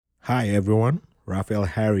Hi everyone, Raphael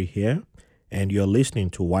Harry here, and you're listening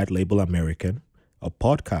to White Label American, a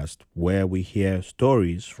podcast where we hear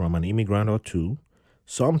stories from an immigrant or two,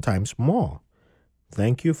 sometimes more.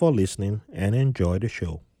 Thank you for listening and enjoy the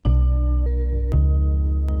show.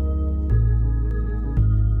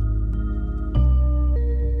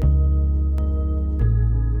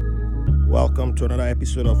 Welcome to another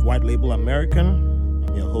episode of White Label American.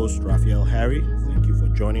 I'm your host, Raphael Harry. Thank you for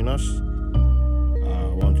joining us.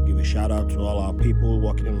 I want to give a shout out to all our people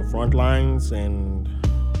working in the front lines and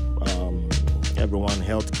everyone,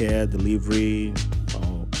 healthcare, delivery,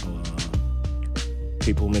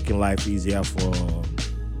 people making life easier for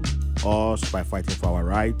us by fighting for our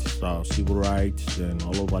rights, our civil rights, and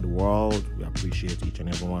all over the world. We appreciate each and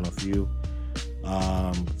every one of you.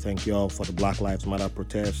 Thank you all for the Black Lives Matter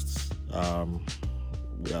protests.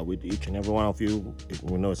 We are with each and every one of you.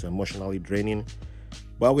 We know it's emotionally draining,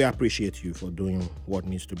 but we appreciate you for doing what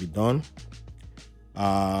needs to be done.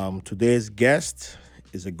 Today's guest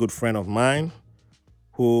is a good friend of mine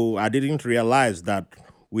who I didn't realize that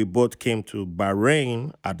we both came to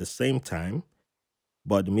Bahrain at the same time,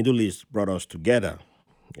 but the Middle East brought us together.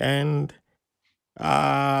 And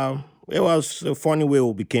it was a funny way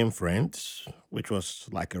we became friends, which was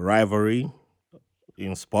like a rivalry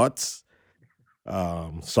in sports,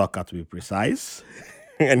 soccer to be precise.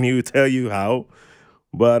 And he will tell you how.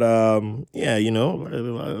 But yeah, you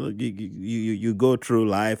go through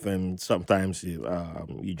life, and sometimes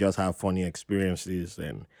you just have funny experiences,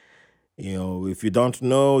 and if you don't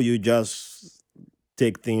know, you just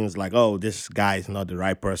take things like, oh, this guy is not the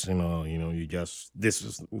right person, or you just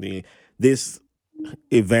this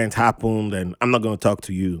event happened, and I'm not going to talk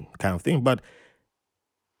to you, kind of thing. But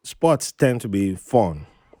sports tend to be fun,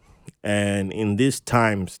 and in these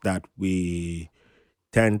times that we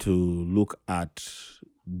tend to look at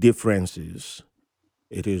differences,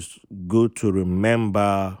 it is good to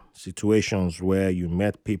remember situations where you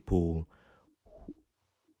met people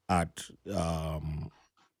at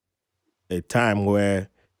a time where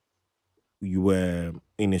you were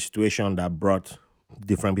in a situation that brought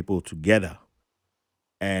different people together.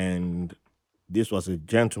 And this was a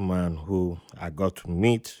gentleman who I got to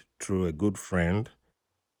meet through a good friend,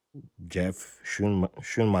 Jeff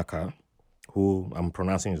Schoenmaker, who I'm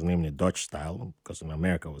pronouncing his name in a Dutch style because in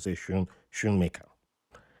America we say Schoenmaker.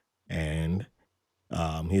 And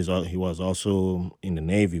he was also in the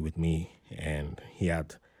Navy with me, and he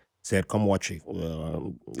had said, "Come watch it."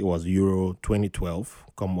 It was Euro 2012.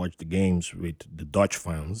 Come watch the games with the Dutch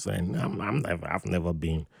fans, and I've never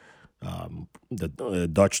been the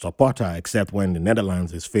Dutch supporter except when the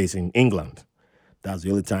Netherlands is facing England. That's the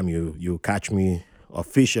only time you catch me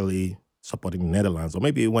officially supporting the Netherlands, or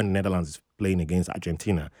maybe when the Netherlands is playing against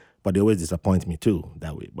Argentina. But they always disappoint me too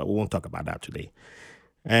that way. But we won't talk about that today.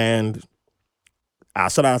 And I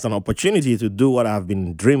saw that as an opportunity to do what I've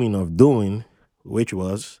been dreaming of doing, which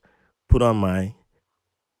was put on my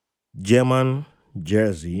German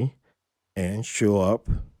jersey and show up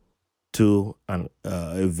to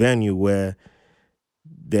a venue where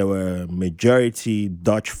there were majority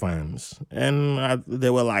Dutch fans. And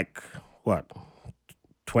there were like, what,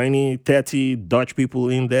 20, 30 Dutch people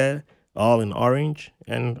in there, all in orange.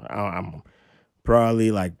 And I'm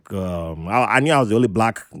probably like, I knew I was the only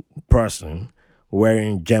black person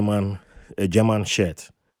wearing a German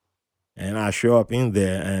shirt. And I show up in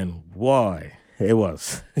there, and boy, it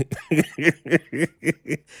was.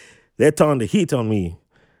 They turned the heat on me.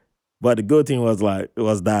 But the good thing was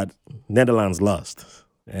that Netherlands lost.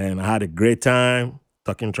 And I had a great time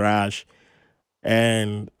talking trash.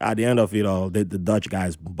 And at the end of it all, the Dutch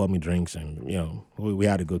guys bought me drinks, and we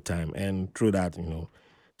had a good time. And through that,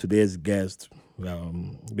 today's guest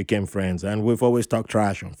became friends, and we've always talked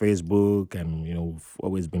trash on Facebook, and we've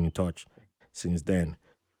always been in touch since then.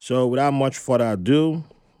 So without much further ado,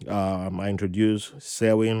 I introduce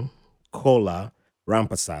Selwyn Kola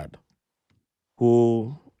Rampasad,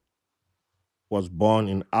 who was born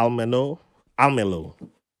in Almelo,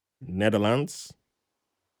 Netherlands,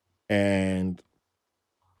 and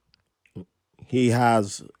he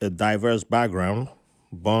has a diverse background,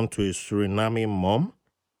 born to a Suriname mom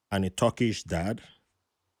and a Turkish dad.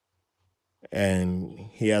 And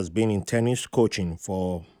he has been in tennis coaching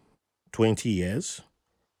for 20 years,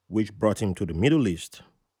 which brought him to the Middle East.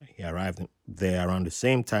 He arrived there around the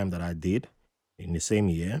same time that I did, in the same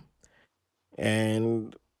year.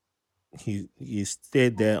 And he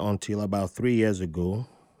stayed there until about 3 years ago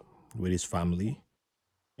with his family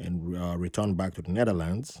and returned back to the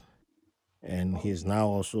Netherlands. And he's now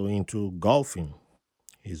also into golfing.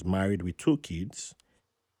 He's married with two kids,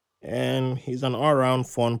 and he's an all-round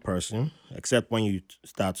fun person. Except when you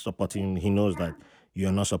start supporting, he knows that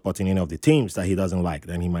you're not supporting any of the teams that he doesn't like.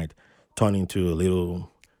 Then he might turn into a little,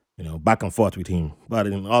 back and forth with him. But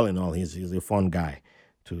in all, he's a fun guy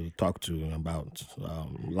to talk to about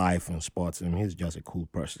life and sports, and he's just a cool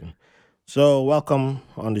person. So welcome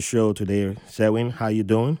on the show today, Sewin. How you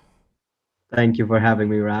doing? Thank you for having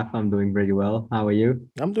me, Raf. I'm doing pretty well. How are you?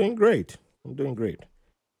 I'm doing great. I'm doing great.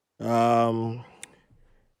 Um,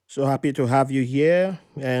 so happy to have you here,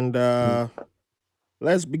 and Mm.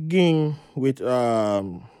 let's begin with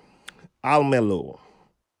Almelo.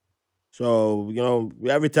 So,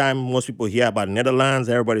 every time most people hear about Netherlands,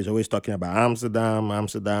 everybody's always talking about Amsterdam,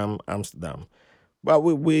 Amsterdam, Amsterdam. But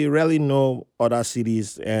we rarely know other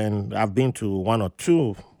cities, and I've been to one or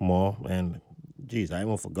two more. And geez, I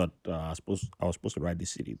even forgot. I was supposed to write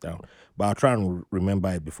this city down, but I'll try and remember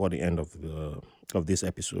it before the end of this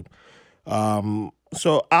episode.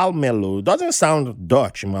 So Almelo doesn't sound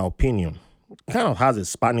Dutch, in my opinion. It kind of has a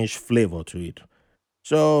Spanish flavor to it.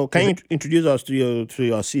 So, can Is you it? introduce us to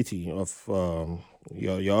your city of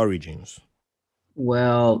your origins?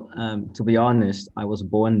 To be honest, I was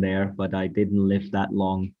born there, but I didn't live that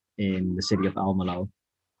long in the city of Almelo.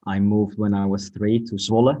 I moved when I was 3 to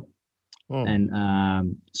Zwolle, Hmm. and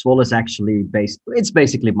Zwolle is actually based. It's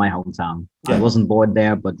basically my hometown. I Yeah. wasn't born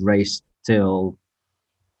there, but raised till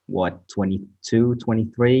what 22,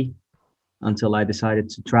 23, until I decided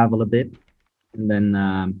to travel a bit, and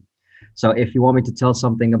then. So if you want me to tell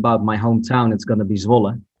something about my hometown, it's gonna be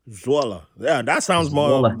Zwolle. Zwolle. Yeah, that sounds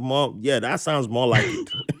Zwolle. more. Yeah, that sounds more like it.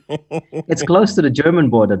 It's close to the German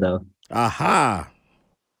border, though. Aha.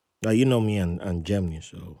 Now you know me and Germany,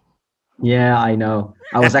 so. Yeah, I know.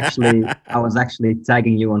 I was actually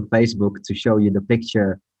tagging you on Facebook to show you the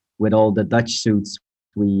picture with all the Dutch suits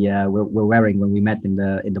we were wearing when we met in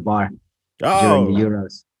the bar during the Oh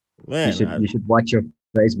Euros. You man. should you should watch your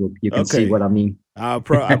Facebook. You can see what Okay. I mean. I'll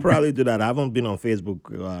probably do that. I haven't been on Facebook.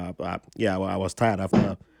 Yeah, well, I was tired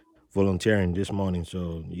after volunteering this morning,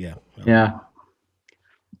 so yeah. Yeah.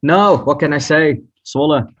 No, what can I say?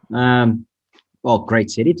 Zwolle. Well, great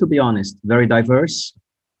city to be honest. Very diverse.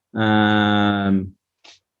 Um,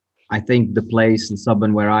 I think the place, the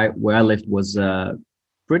suburb where I lived was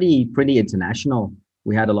pretty international.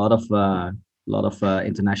 We had a lot of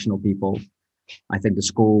international people. I think the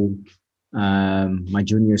school, my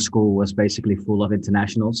junior school, was basically full of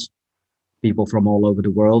internationals, people from all over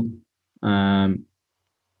the world. Um,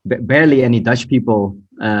 Barely any Dutch people,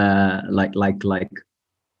 like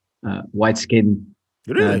white skinned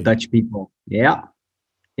Really? Dutch people. Yeah,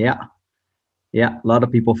 yeah, yeah. A lot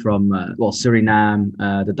of people from Suriname,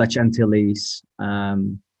 the Dutch Antilles,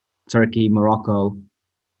 Turkey, Morocco.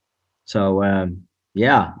 So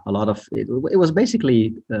yeah, a lot of it was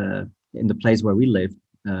basically in the place where we live,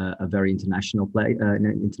 a very an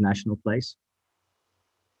international place.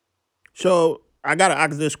 So I gotta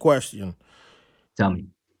ask this question. Tell me.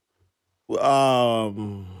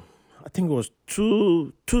 um I think it was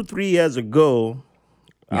 3 years ago.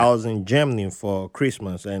 I Yeah, was in Germany for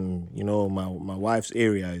Christmas, and my wife's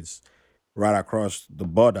area is right across the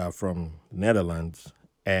border from Netherlands.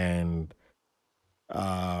 And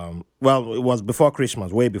well, it was before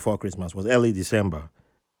Christmas, way before Christmas, it was early December,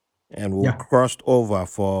 and we yeah, crossed over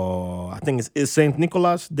for, I think it's Saint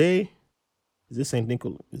Nicholas Day. Is this Saint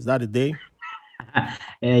Nicholas? Is that the day?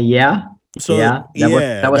 yeah, So yeah. That was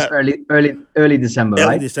yeah, that was that early December, early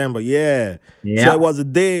right? December, yeah. So it Yeah, was the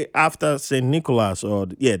day after Saint Nicholas, or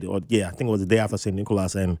I think it was the day after Saint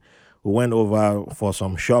Nicholas, and we went over for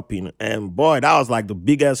some shopping. And boy, that was like the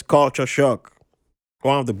biggest culture shock,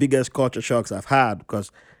 one of the biggest culture shocks I've had,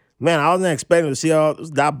 because man, I wasn't expecting to see all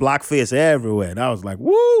that blackface everywhere. That was like,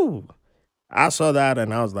 woo! I saw that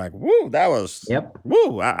and I was like, woo! That was yep.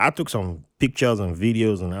 woo! I took some pictures and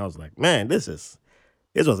videos, and I was like, man, this was.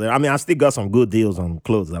 I mean, I still got some good deals on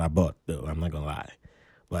clothes that I bought, though. I'm not gonna lie.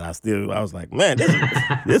 But I was like, man,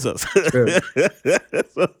 this was, True.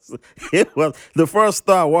 this was it was the first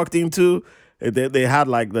store I walked into. They had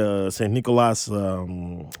like the Saint Nicholas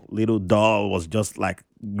little doll was just like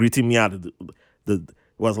greeting me out of the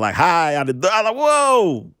was like hi at the door. I was like,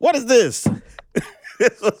 whoa, what is this?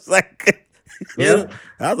 It was like, Yep,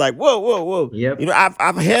 I was like, whoa, whoa, whoa. yep.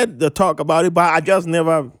 I've heard the talk about it, but I just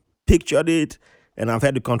never pictured it, and I've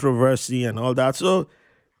had the controversy and all that. So,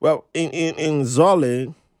 well, in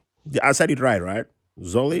Zole, I said it right, right?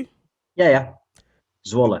 Zole, Yeah, yeah.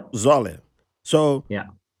 Zwolle. Zole. So Yeah.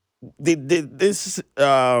 did this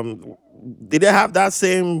did they have that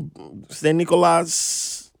same Saint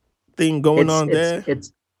Nicholas thing going It's on it's there?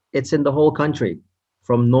 it's it's in the whole country,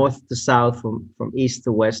 from north to south, from east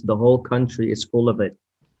to west. The whole country is full of it.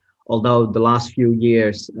 although the last few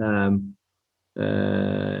years,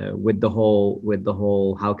 with the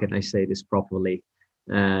whole, how can I say this properly?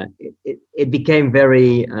 It became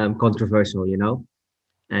very controversial, you know,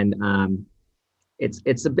 and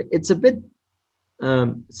it's a bit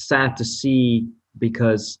sad to see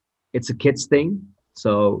because it's a kids thing.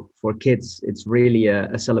 So for kids, it's really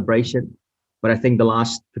a celebration. But I think the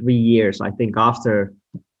last 3 years, I think after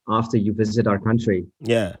you visit our country,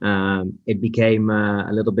 Yeah. it became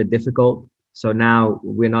a little bit difficult. So now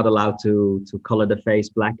we're not allowed to color the face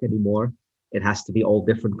black anymore. It has to be all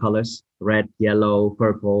different colors: red, yellow,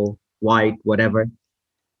 purple, white, whatever.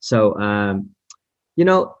 So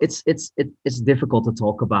it's difficult to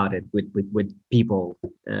talk about it with people.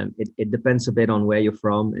 It depends a bit on where you're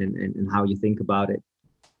from and how you think about it.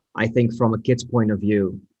 I think from a kid's point of view,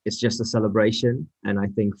 it's just a celebration, and I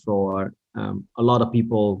think for a lot of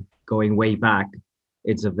people going way back,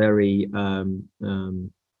 it's a very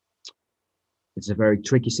it's a very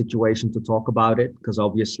tricky situation to talk about it because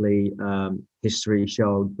obviously history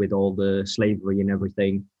showed with all the slavery and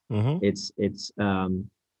everything. Hmm. It's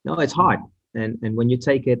no, it's hard, and when you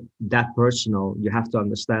take it that personal, you have to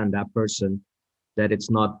understand that person, that it's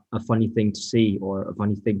not a funny thing to see or a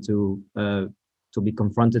funny thing to be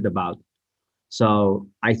confronted about. So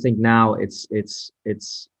I think now it's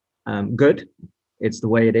good. It's the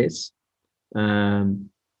way it is. Um,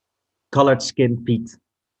 Colored skin Pete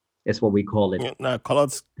is what we call it. No,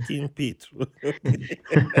 colored skin Pete.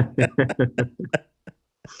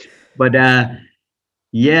 But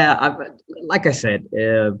yeah, like I said,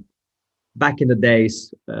 back in the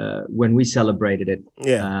days when we celebrated it,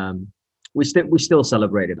 Yeah. um, we still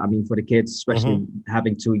celebrate it. I mean, for the kids, Hmm. especially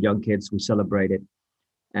having two young kids, we celebrate it,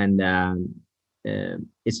 and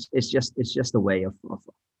it's just a way of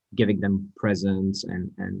giving them presents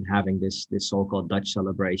and having this so-called Dutch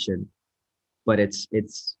celebration. But it's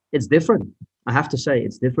different. I have to say,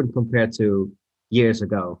 it's different compared to years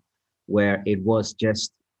ago, where it was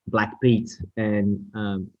just Black Pete, and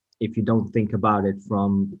if you don't think about it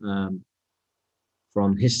from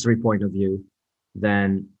history point of view,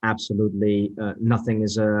 then absolutely nothing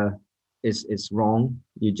is wrong.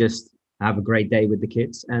 You just have a great day with the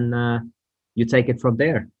kids, and you take it from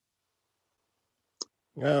there.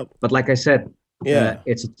 Yeah. But like I said, Yeah.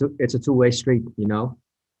 it's a two-way street, you know.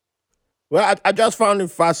 Well, I just found it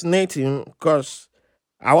fascinating because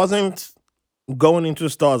I wasn't going into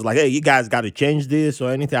stores like, hey, you guys got to change this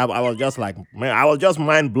or anything. I was just like, man, I was just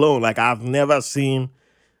mind blown. Like, I've never seen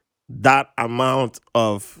that amount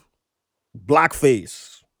of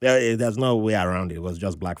blackface. There's no way around it. It was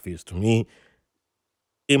just blackface to me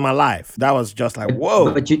in my life. That was just like, But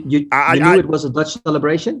whoa. you I, knew I, it was a Dutch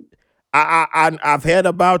celebration. I've heard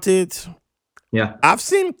about it. Yeah, I've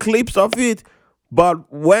seen clips of it,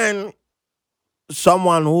 but when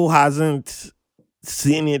someone who hasn't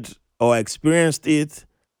seen it or experienced it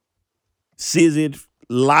sees it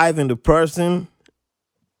live in the person,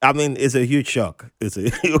 I mean, it's a huge shock. It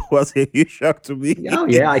was a huge shock to me. oh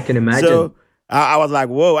yeah, I can So imagine. I was like,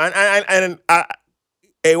 whoa. And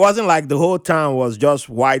it wasn't like the whole town was just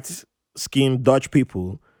white skinned Dutch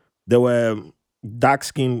people. There were dark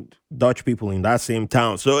skinned Dutch people in that same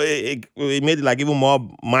town. So it made it like even more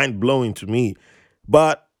mind blowing to me.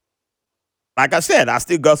 But like I said, I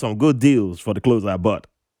still got some good deals for the clothes I bought.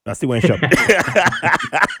 I still went shopping.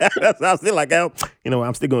 So I'm still like, I'm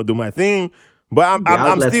still gonna do my thing, but The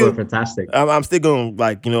outlets were fantastic. I'm still gonna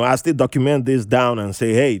like, I still document this down and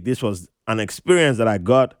say, hey, this was an experience that I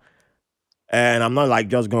got, and I'm not like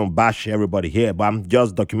just gonna bash everybody here, but I'm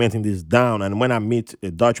just documenting this down. And when I meet a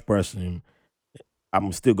Dutch person,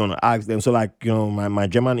 I'm still gonna ask them. So like, my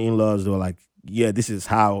German in-laws, they were like, yeah, this is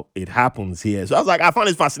how it happens here. So I was like, I found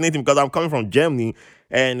it fascinating because I'm coming from Germany,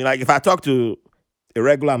 and like if I talk to a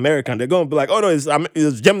regular American, they're gonna be like, oh no, it's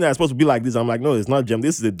Germany that's supposed to be like this. I'm like, no, it's not Germany.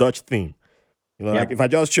 This is a Dutch thing. Like Yeah, if I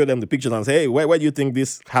just show them the pictures and say, hey, where do you think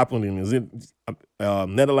this happened in? Is it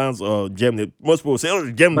Netherlands or Germany? Most people say, oh,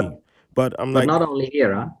 it's Germany. but But I'm but like, not only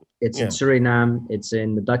here, huh? It's in yeah. Suriname, it's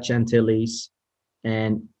in the Dutch Antilles,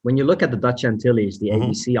 and when you look at the Dutch Antilles, the Hmm.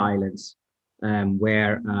 ABC Islands,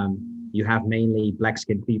 where you have mainly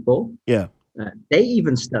black-skinned people, Yeah. they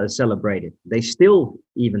even celebrate it. They still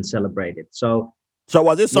even celebrate it. So So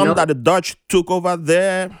was it you something know, that the Dutch took over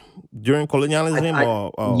there during colonialism I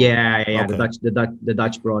or yeah, yeah, okay. the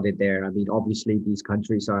Dutch brought it there. I mean, obviously these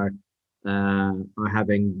countries are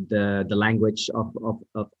having the language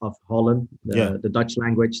of Holland, Yeah. the Dutch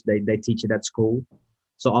language. They teach it at school.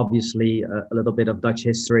 So obviously a little bit of Dutch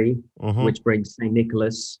history, Hmm. which brings Saint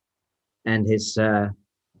Nicholas and his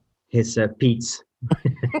Pete's.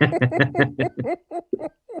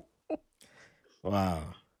 Wow.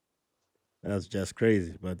 That's just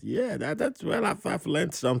crazy. But yeah, that's well, I've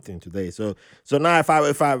learned something today. So now if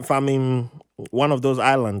I'm in one of those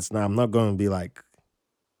islands now, I'm not going to be like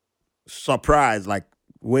surprised, like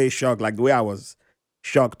way shocked, like the way I was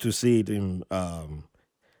shocked to see it in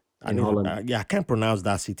I in need Holland. yeah, I can't pronounce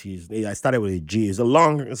that city. I started with a G. It's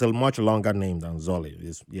a much longer name than Zoli.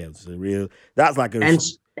 It's a real. That's like a And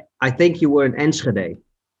I think you were in Enschede,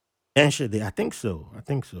 Enschede. I think so. I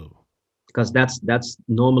think so. because that's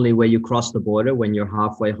normally where you cross the border when you're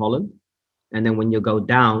halfway Holland, and then when you go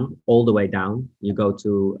down, all the way down, you go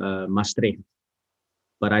to Maastricht.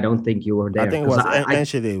 But I don't think you were I there think it because was I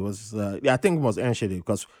Enschede. Was yeah, I think it was Enschede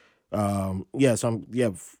because yeah,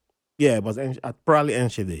 yeah, it was probably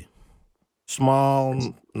Enschede.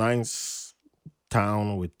 Small, nice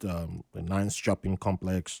town with a nice shopping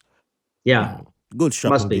complex yeah, and good must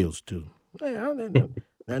shopping be. deals too. Yeah,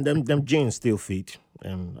 and them jeans still fit,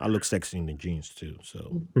 and I look sexy in the jeans too.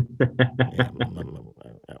 So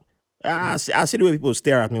yeah, I see the way people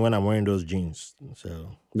stare at me when I'm wearing those jeans.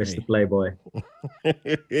 So Mr. hey, Playboy.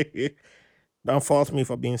 don't fault me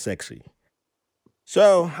for being sexy.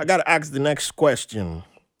 So I gotta ask the next question.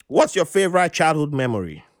 What's your favorite childhood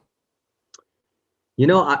memory? You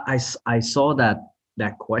know, I saw that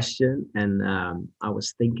question, and I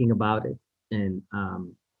was thinking about it. And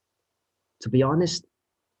to be honest,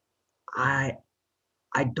 I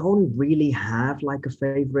I don't really have like a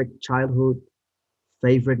favorite childhood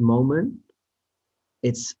favorite moment.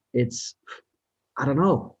 It's I don't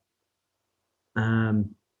know.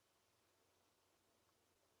 Um,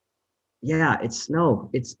 yeah, it's no,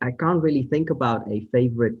 it's I can't really think about a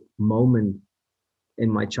favorite moment in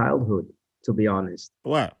my childhood, to be honest.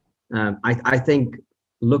 What? I think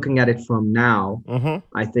looking at it from now, Mm-hmm.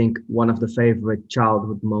 I think one of the favorite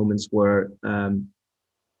childhood moments were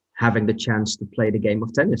having the chance to play the game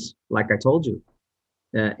of tennis. Like I told you,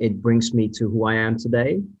 it brings me to who I am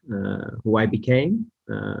today, who I became,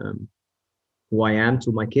 who I am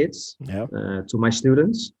to my kids, Yeah. to my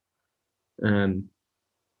students, um,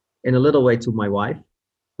 in a little way to my wife.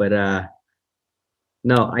 But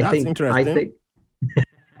no, That's I interesting. think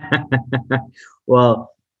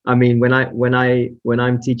well, I mean, when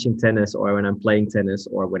I'm teaching tennis or when I'm playing tennis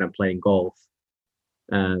or when I'm playing golf,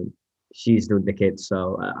 um, she's doing the kids,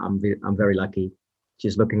 so I'm very lucky.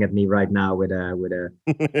 She's looking at me right now with a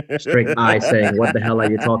strict eye, saying, "What the hell are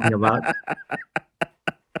you talking about?"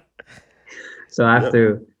 So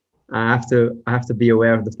Yep. I have to be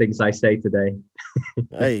aware of the things I say today.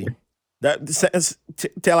 Hey,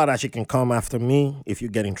 tell her that she can come after me if you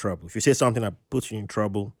get in trouble. If you say something that puts you in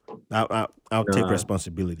trouble, I'll take No,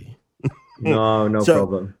 responsibility. no, no so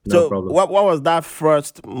problem, no so problem. what was that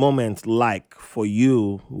first moment like for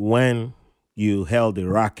you when you held a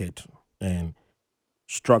racket and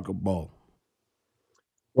struck a ball?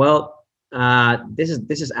 Well, this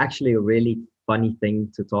is actually a really funny thing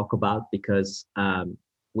to talk about because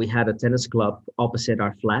we had a tennis club opposite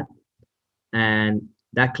our flat, and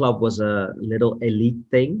that club was a little elite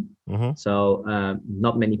thing. Mm-hmm. So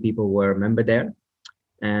not many people were a member there,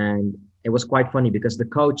 and it was quite funny because the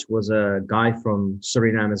coach was a guy from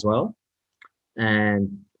Suriname as well, and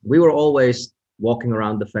we were always walking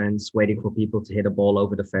around the fence waiting for people to hit a ball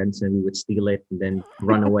over the fence, and we would steal it and then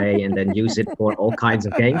run away and then use it for all kinds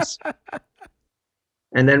of games.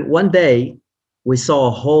 And then one day we saw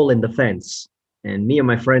a hole in the fence, and me and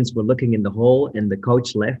my friends were looking in the hole, and the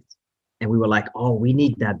coach left. And we were like, oh, we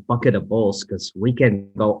need that bucket of balls because we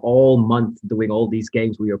can go all month doing all these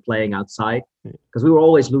games we were playing outside because we were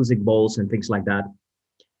always losing balls and things like that.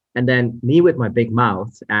 And then me with my big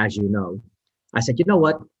mouth, as you know, I said, you know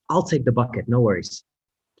what? I'll take the bucket, no worries.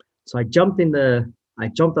 So I jumped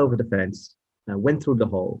over the fence, went through the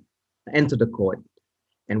hole, entered the court,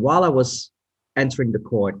 and while I was entering the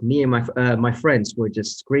court, me and my friends were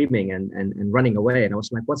just screaming and running away. And I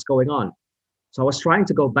was like, "What's going on?" So I was trying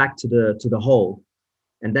to go back to the hole,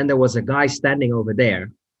 and then there was a guy standing over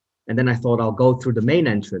there. And then I thought I'll go through the main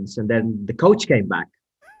entrance, and then the coach came back,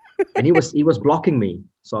 and he was blocking me.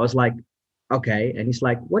 So I was like, "Okay." And he's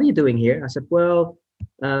like, "What are you doing here?" I said, "Well,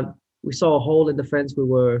 we saw a hole in the fence. We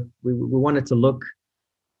wanted to look."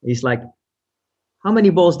 He's like, "How many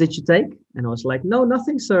balls did you take?" And I was like, "No,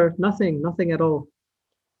 nothing, sir. Nothing at all."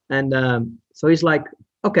 And so he's like,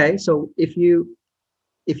 okay, so if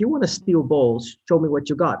you want to steal balls, show me what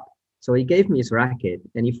you got. So he gave me his racket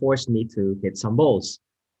and he forced me to hit some balls.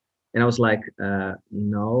 And I was like,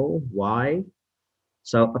 no, why?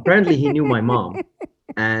 So apparently he knew my mom.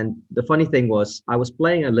 And the funny thing was, I was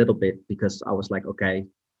playing a little bit because I was like, okay,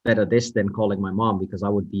 better this than calling my mom because I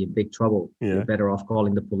would be in big trouble. You're Yeah. better off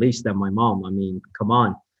calling the police than my mom. I mean, come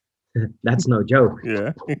on. That's no joke.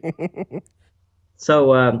 Yeah.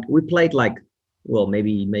 So we played like, well,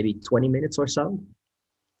 maybe 20 minutes or so.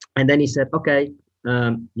 And then he said, okay,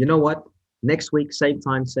 you know what? Next week, same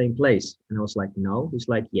time, same place. And I was like, no. He's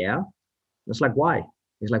like, yeah. I was like, why?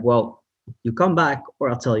 He's like, well, you come back or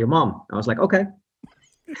I'll tell your mom. I was like, okay.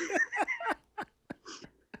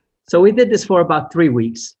 So we did this for about 3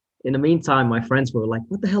 weeks. In the meantime, my friends were like,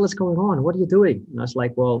 what the hell is going on? What are you doing? And I was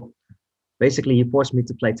like, well, basically, he forced me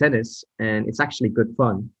to play tennis and it's actually good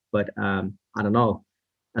fun. But I don't know.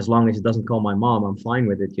 As long as he doesn't call my mom, I'm fine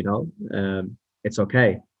with it, you know? It's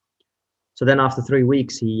okay. So then after 3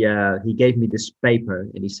 weeks, he gave me this paper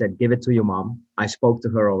and he said, give it to your mom. I spoke to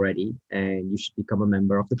her already and you should become a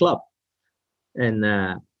member of the club. And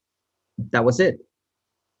that was it.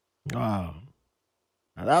 Wow.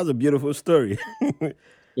 Now, that was a beautiful story.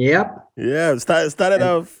 Yep. Yeah, started And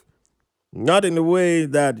off not in the way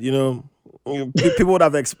that people would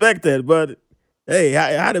have expected, but hey,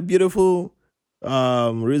 I had a beautiful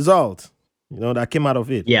result. That came out of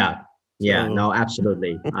it. yeah, yeah, So no,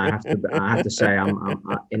 absolutely. I have to say,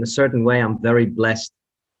 in a certain way, I'm very blessed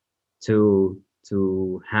to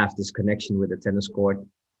have this connection with the tennis court,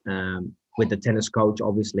 with the tennis coach.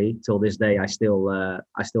 Obviously, till this day, I still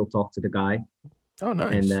talk to the guy, oh,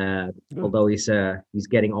 and nice, good. although he's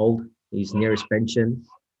getting old, he's near his pension,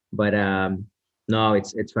 but no,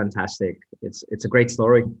 it's fantastic. It's a great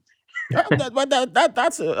story.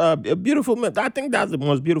 That's a beautiful. I think that's the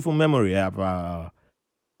most beautiful memory I've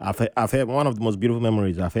had. One of the most beautiful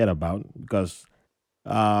memories I've had about because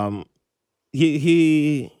um,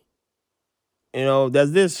 he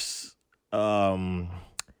there's this um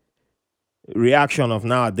reaction of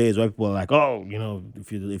nowadays where people are like, oh,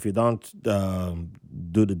 if you don't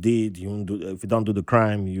do the deed, you don't do, if you don't do the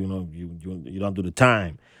crime, you don't do the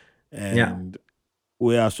time, Yeah, and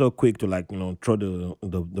we are so quick to like throw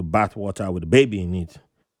the bath water with the baby in it,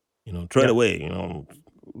 throw it yeah, away,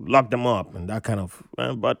 lock them up and that kind of.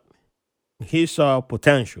 But he saw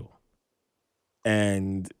potential,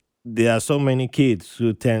 and there are so many kids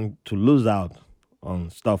who tend to lose out on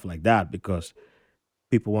stuff like that because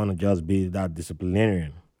people want to just be that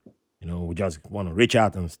disciplinarian. We just want to reach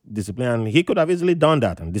out and discipline. And he could have easily done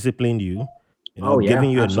that and disciplined you, oh giving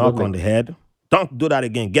yeah, you a knock on absolutely. the head. Don't do that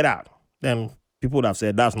again. Get out. Then people would have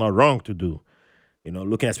said that's not wrong to do.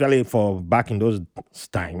 Looking especially for back in those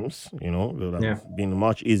times, it would Yeah, have been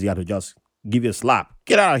much easier to just give you a slap.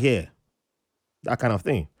 Get out of here. That kind of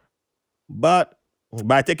thing. But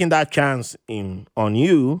by taking that chance in on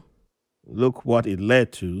you, look what it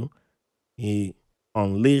led to. He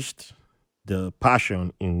unleashed the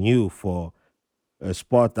passion in you for a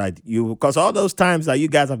sport that you, because all those times that you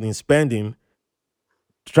guys have been spending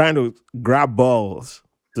trying to grab balls,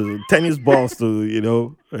 to tennis balls,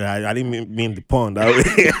 to I didn't mean the pun that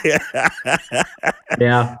way.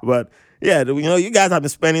 yeah, But yeah, you guys have been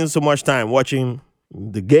spending so much time watching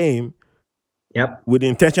the game yep. with the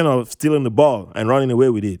intention of stealing the ball and running away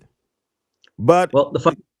with it. But Well,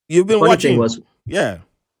 you've the been funny thing watching. was Yeah.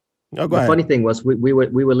 No, go the ahead. funny thing was we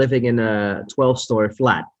were living in a 12-story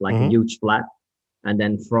flat, like a Hmm. huge flat, and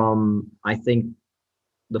then from I think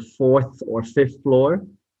the fourth or fifth floor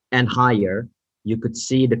and higher, you could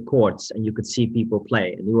see the courts and you could see people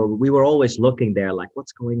play, and we were always looking there, like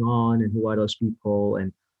what's going on and who are those people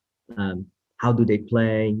and um, how do they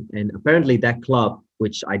play? And apparently that club,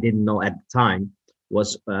 which I didn't know at the time,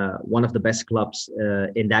 was one of the best clubs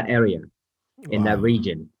in that area, in that Wow.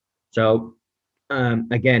 region. So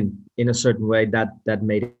again, in a certain way, that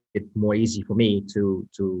made it more easy for me to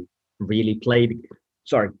really play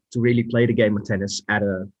to really play the game of tennis at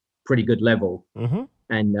a pretty good level. Hmm.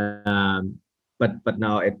 And but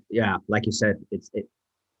now yeah, like you said, it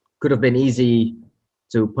could have been easy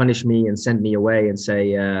to punish me and send me away and say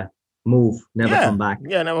move, never come Yeah. back.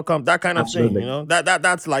 Yeah, never come. That kind of thing, Absolutely.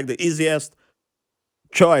 that's like the easiest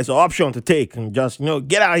choice or option to take and just,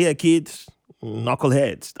 get out of here, kids,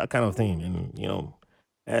 knuckleheads, that kind of thing. And,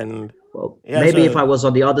 and Well, yeah, maybe if so I was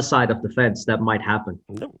on the other side of the fence, that might happen.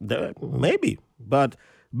 maybe, but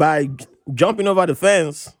by jumping over the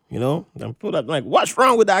fence, then people are like, what's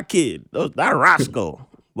wrong with that kid? That rascal.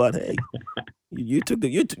 But hey, you took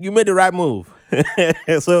you made the right move.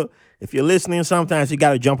 So if you're listening, sometimes you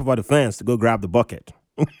got to jump over the fence to go grab the bucket.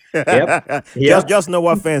 Yep. just Yep. know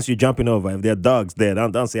what fence you're jumping over. If there are dogs there,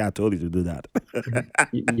 don't say I told you to do that.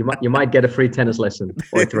 You might get a free tennis lesson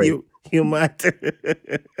or three. You might.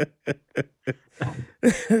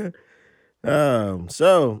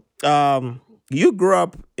 You grew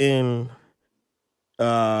up in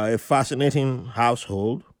a fascinating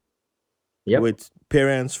household Yep. with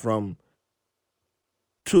parents from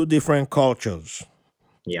two different cultures.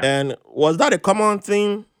 Yeah, And was that a common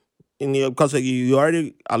thing in your, because you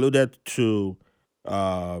already alluded to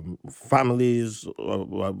families,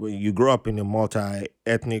 you grew up in a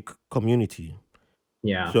multi-ethnic community.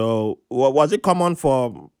 yeah. So was it common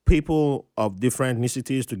for people of different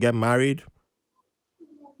ethnicities to get married?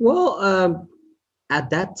 Well, at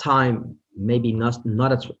that time, maybe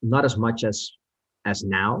not as much as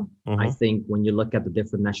now. I Mm-hmm. think when you look at the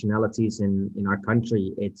different nationalities in our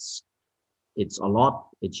country, it's a lot.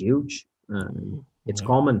 It's huge. It's Yeah.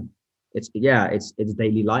 common. It's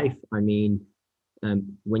daily life. I mean,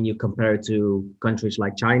 when you compare it to countries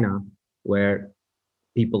like China, where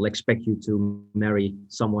people expect you to marry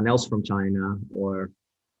someone else from China or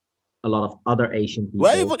a lot of other Asian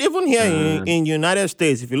Well, people. even here Um, in United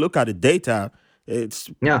States, if you look at the data, it's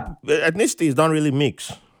yeah, ethnicities don't really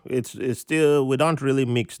mix. It's still, we don't really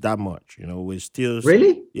mix that much. You know, we still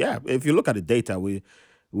really, yeah. If you look at the data,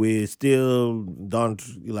 we still don't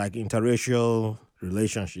like interracial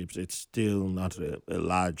relationships. It's still not a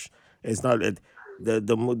large. It's not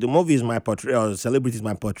the movies might portray, or celebrities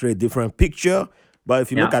might portray a different picture. But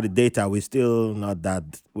if you look yeah. at the data, we're still not that.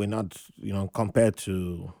 We're not, compared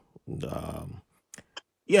to. Um,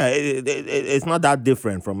 yeah, it's not that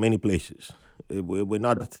different from many places. We're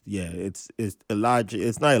not. Yeah, it's a large.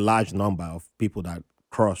 It's not a large number of people that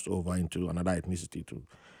crossed over into another ethnicity to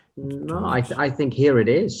No, mix. I think here it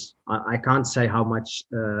is. I can't say how much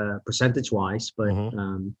percentage wise, but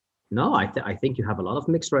Hmm. no, I think you have a lot of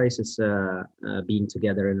mixed races being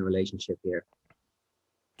together in a relationship here.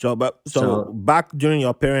 So So back during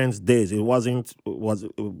your parents' days, it wasn't.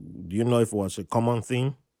 Do you know if it was a common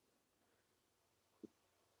thing?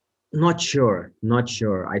 not sure.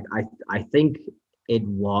 I think it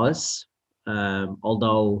was,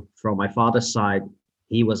 although from my father's side,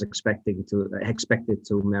 he was expected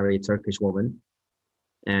to marry a Turkish woman,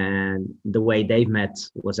 and the way they met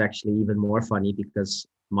was actually even more funny because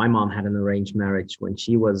my mom had an arranged marriage when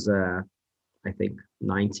she was, I think,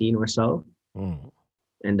 19 or so, Mm.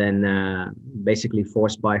 and then basically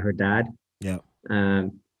forced by her dad. Yeah.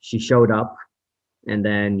 She showed up and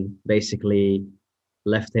then basically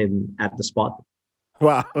left him at the spot,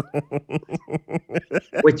 Wow.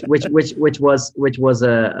 which was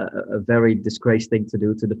a very disgrace thing to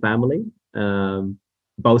do to the family,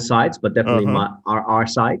 both sides, but Uh definitely huh. our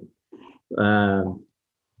side. Um,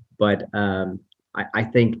 but I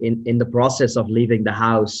think in the process of leaving the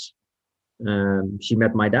house, she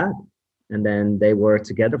met my dad, and then they were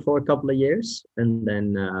together for a couple of years, and then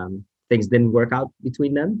things didn't work out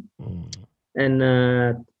between them. Mm. And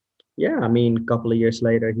yeah, I mean, a couple of years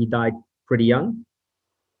later, he died pretty young.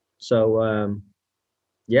 So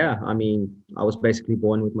yeah, I mean, I was basically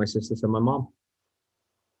born with my sisters and my mom.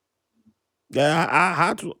 Yeah, I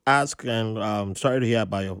had to ask, and sorry to hear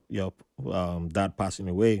about your dad passing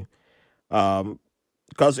away. Um,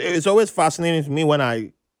 because it's always fascinating to me when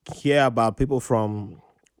I hear about people from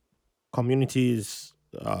communities,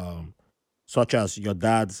 such as your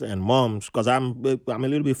dads and moms, because I'm a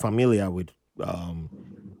little bit familiar with um,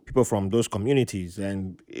 people from those communities,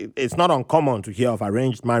 and it's not uncommon to hear of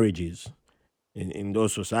arranged marriages in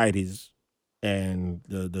those societies, and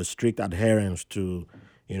the strict adherence to,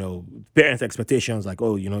 parents' expectations, like,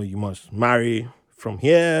 oh, you must marry from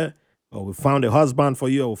here, or we found a husband for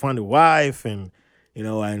you, or we found a wife, and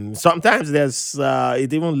sometimes there's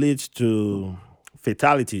it even leads to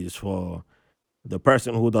fatalities for the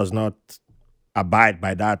person who does not abide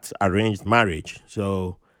by that arranged marriage.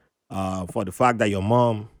 So, for the fact that your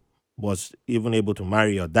mom was even able to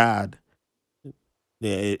marry your dad,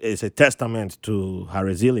 it's a testament to her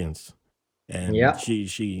resilience. And Yeah.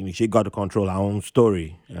 she got to control her own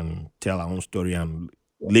story and tell her own story and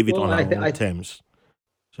live it Well, on her I think own terms.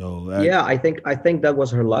 So, yeah, I think that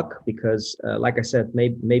was her luck because, like I said,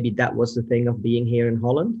 maybe that was the thing of being here in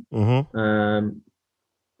Holland. mhm. Um,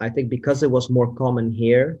 I think because it was more common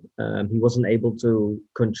here, he wasn't able to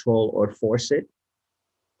control or force it.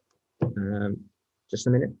 Um, just a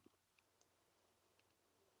minute.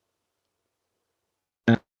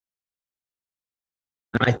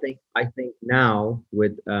 I think now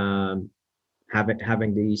with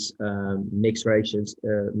having these mixed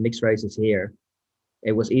races here,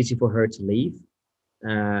 it was easy for her to leave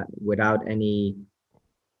without any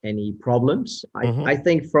problems. I Mhm. I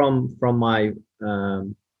think from my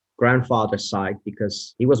grandfather's side,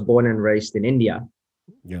 because he was born and raised in India,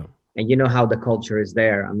 Yeah. and you know how the culture is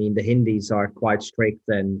there. I mean, the Hindis are quite strict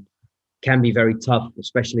and can be very tough,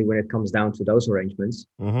 especially when it comes down to those arrangements.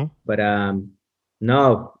 Mhm. But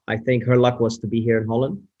no, I think her luck was to be here in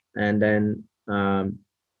Holland, and then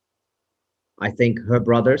I think her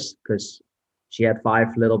brothers, because she had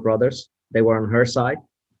five little brothers, they were on her side.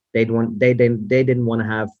 They didn't want to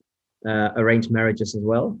have arranged marriages as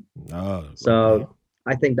well. Oh, okay. So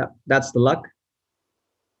I think that's the luck.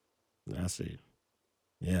 I see.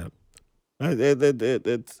 Yeah.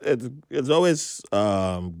 It's always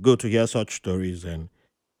good to hear such stories and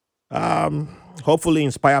hopefully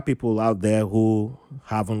inspire people out there who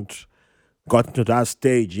haven't gotten to that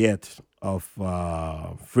stage yet of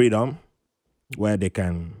freedom where they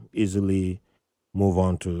can easily move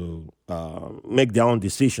on to make their own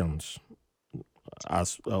decisions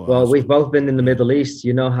Well, as we've to both been in the yeah, Middle East.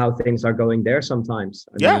 You know how things are going there sometimes.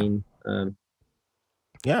 I yeah, mean,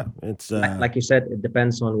 yeah. It's like you said, it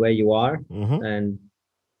depends on where you are, mhm. and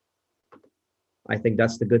I think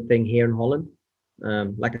that's the good thing here in Holland.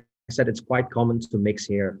 Like I said, it's quite common to mix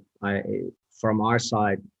here. From our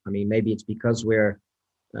side, I mean, maybe it's because we're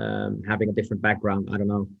having a different background. I don't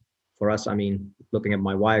know. For us, I mean, looking at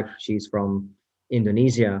my wife, she's from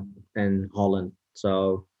Indonesia and Holland,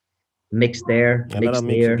 so mixed there, Another mixed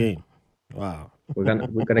mix here. again. Wow.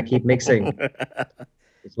 We're gonna keep mixing.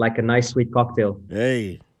 It's like a nice sweet cocktail.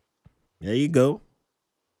 Hey, there you go.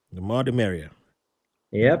 The more the merrier.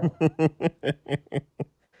 Yep,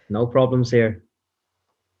 no problems here.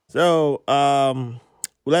 So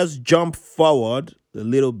let's jump forward a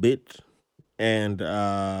little bit, and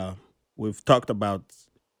we've talked about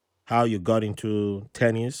how you got into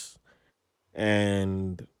tennis,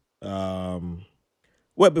 and um,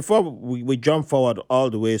 well, before we jump forward all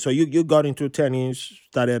the way, so you got into tennis,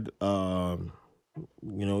 started,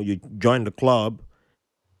 you joined the club,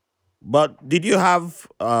 but did you have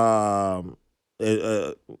uh,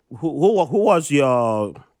 uh, who was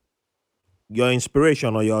your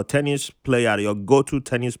inspiration or your tennis player, your go-to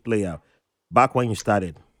tennis player back when you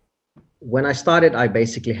started? When I started, I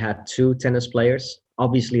basically had two tennis players.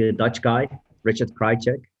 Obviously, a Dutch guy, Richard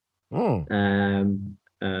Krajicek. Mm.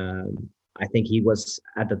 I think he was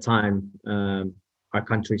at the time our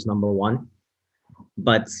country's number one.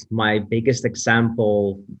 But my biggest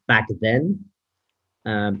example back then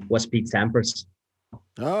was Pete Sampras.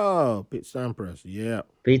 Oh, Pete Sampras. Yeah.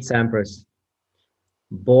 Pete Sampras,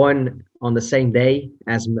 born on the same day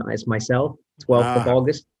as myself, 12th of Ah.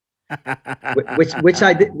 August,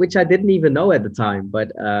 which I didn't even know at the time.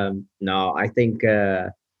 But no, I think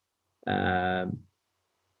um,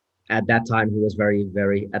 at that time he was very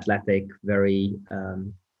very athletic, very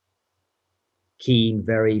keen,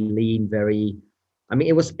 very lean, very. I mean,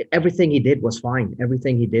 it was everything he did was fine.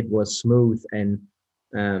 Everything he did was smooth, and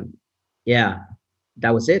um, yeah,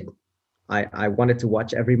 that was it. I wanted to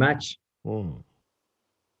watch every match, Mm.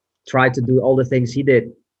 try to do all the things he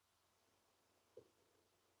did.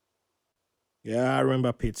 Yeah, I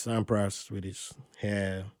remember Pete Sampras with his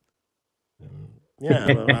hair. Yeah,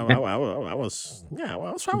 I was yeah, I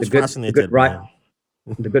the was good the good fascinated by ri-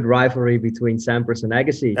 him. the good rivalry between Sampras and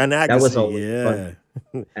Agassi. And That was Agassi, always fun.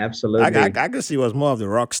 yeah. Absolutely. Agassi was more of the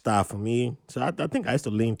rock star for me. So I think I used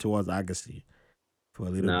to lean towards Agassi for a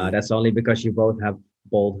little No, bit. that's only because you both have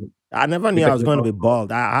bald. I never knew I Because was you going to be both bald.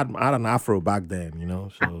 bald. I had an afro back then,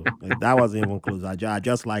 so that wasn't even close. I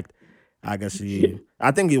just liked Agassi.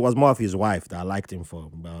 I think it was more of his wife that I liked him for.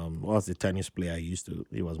 What was the tennis player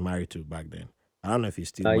he was married to back then? I don't know if he's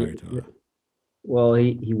still Uh, married to her. well,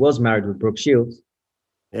 he was married with Brooke Shields,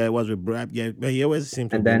 Yeah, it was with Brad. Yeah, but he always seemed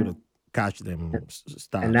to and be able to then catch them and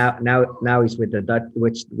stars. now he's with the Dutch,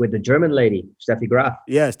 which with the German lady, Steffi Graf.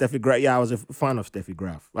 Yeah, Steffi Graf. Yeah, I was a fan of Steffi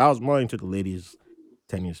Graf. I was more into the ladies'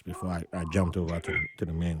 tennis before I jumped over to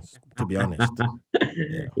the men's. To be honest,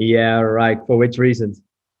 yeah, Yeah, right. For which reasons?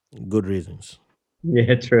 good reasons.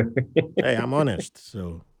 Yeah, true. Hey, I'm honest,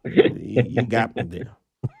 so you got me there.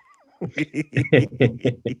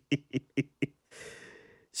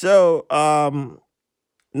 So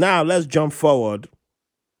now let's jump forward.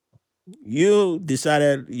 You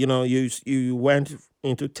decided, you went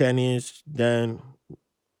into tennis, then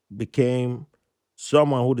became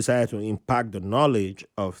someone who decided to impact the knowledge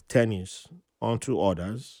of tennis onto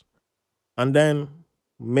others, and then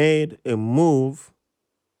made a move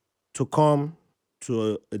to come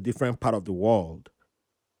to a different part of the world.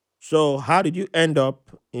 So, how did you end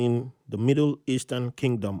up in the Middle Eastern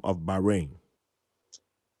Kingdom of Bahrain?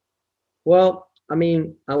 Well, I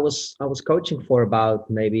mean, I was coaching for about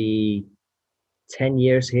maybe 10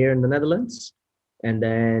 years here in the Netherlands, and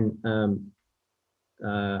then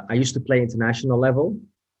I used to play international level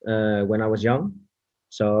when I was young.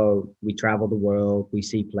 So we travel the world, we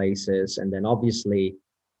see places, and then obviously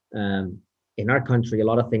um, in our country, a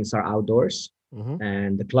lot of things are outdoors, Hmm.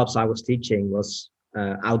 and the clubs I was teaching was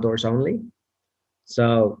outdoors only.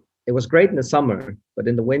 So it was great in the summer, but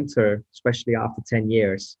in the winter, especially after 10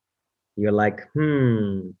 years, you're like,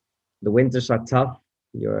 the winters are tough.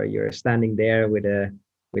 You're standing there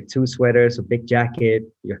with two sweaters, a big jacket,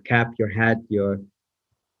 your cap, your hat, your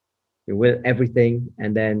with everything.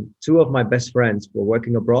 And then two of my best friends were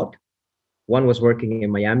working abroad. One was working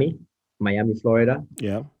in Miami, Florida,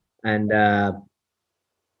 Yeah. and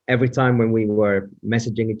every time when we were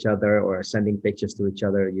messaging each other or sending pictures to each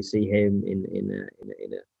other, you see him in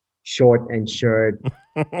a short and shirt,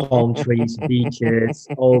 palm trees, beaches,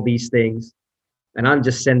 all these things, and I'm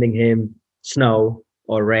just sending him snow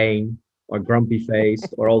or rain or grumpy face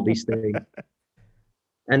or all these things.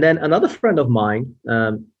 And then another friend of mine,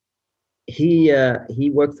 he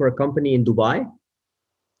worked for a company in Dubai,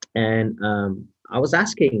 and I was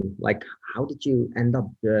asking like, how did you end up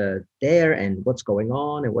there, and what's going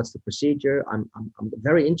on, and what's the procedure? I'm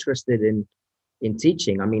very interested in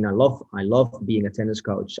teaching. I mean, I love being a tennis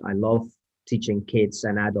coach. I love teaching kids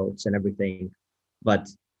and adults and everything, but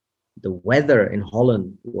the weather in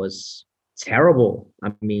Holland was terrible.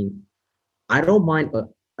 I mean, I don't mind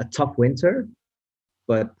a tough winter,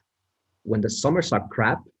 but when the summers are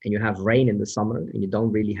crap and you have rain in the summer and you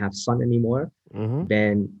don't really have sun anymore, Hmm.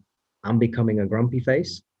 then I'm becoming a grumpy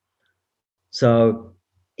face. So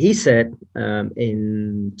he said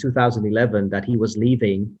in 2011 that he was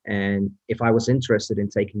leaving and if I was interested in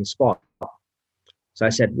taking his spot. So I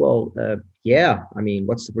said, well, yeah, I mean,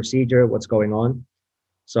 what's the procedure? What's going on?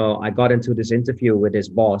 So I got into this interview with his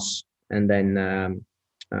boss, and then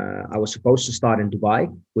I was supposed to start in Dubai,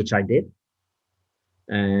 which I did.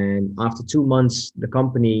 And after 2 months, the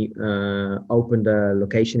company opened a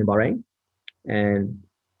location in Bahrain. And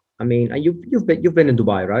I mean, you've been in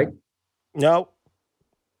Dubai, right? No,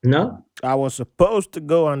 No? I was supposed to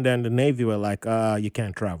go, and then the Navy were like, you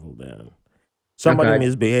can't travel then. Somebody Okay.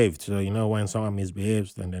 misbehaved. So, when someone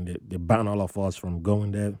misbehaves, then they ban all of us from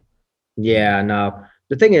going there. Yeah. Yeah, no.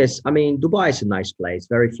 The thing is, I mean, Dubai is a nice place,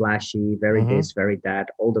 very flashy, very Hmm. this, very that,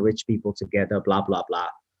 all the rich people together, blah, blah, blah.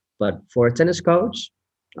 But for a tennis coach,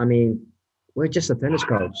 I mean, we're just a tennis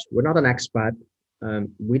coach. We're not an expat.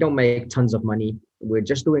 We don't make tons of money. We're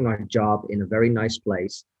just doing our job in a very nice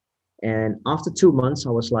place. And after 2 months, I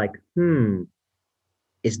was like,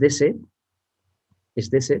 is this it? Is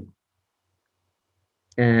this it?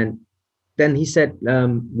 And then he said,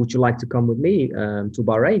 "Would you like to come with me to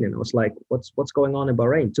Bahrain?" And I was like, "What's going on in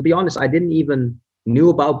Bahrain?" To be honest, I didn't even knew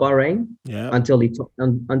about Bahrain Yeah. until he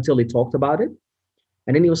talked about it.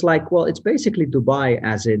 And then he was like, "Well, it's basically Dubai,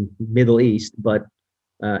 as in Middle East, but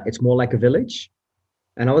it's more like a village."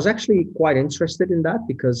 And I was actually quite interested in that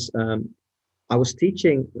because I was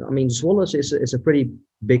teaching. I mean, Zwolle is a pretty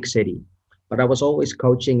big city, but I was always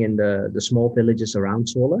coaching in the small villages around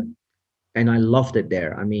Zwolle, and I loved it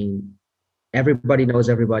there. I mean, everybody knows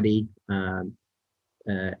everybody.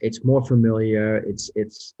 It's more familiar.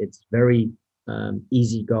 It's very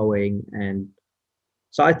easygoing, and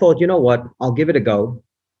so I thought, you know what, I'll give it a go.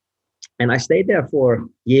 And I stayed there for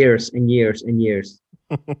years and years and years.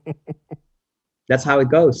 That's how it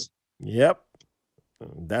goes. Yep.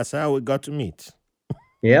 That's how we got to meet.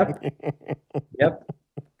 Yep, yep.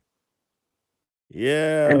 And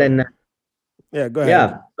Yeah. then Yeah. Go ahead.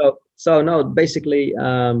 yeah, so no, basically,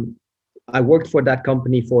 I worked for that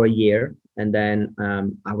company for a year, and then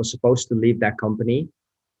I was supposed to leave that company.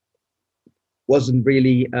 Wasn't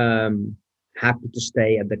really happy to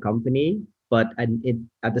stay at the company, but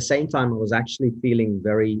at the same time, I was actually feeling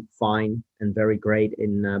very fine and very great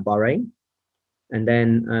in Bahrain. And then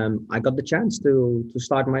I got the chance to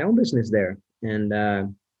start my own business there. And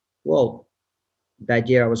well, that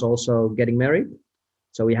year I was also getting married,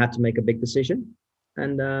 so we had to make a big decision.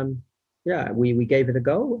 And yeah, we gave it a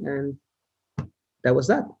go, and that was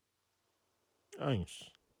that. Nice.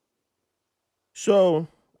 So,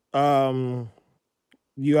 um,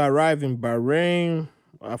 you arrive in Bahrain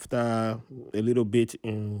after a little bit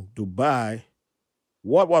in Dubai.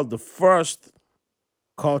 What was the first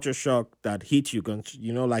culture shock that hit you? 'Cause,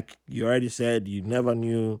 like you already said, you never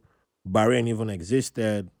knew Bahrain even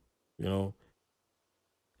existed, you know,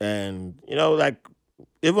 and like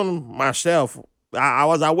even myself, I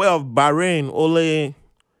was aware of Bahrain only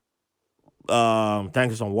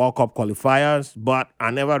thanks to some World Cup qualifiers, but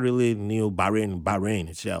I never really knew Bahrain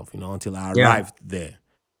itself, until I Yeah, arrived there.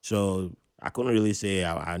 So I couldn't really say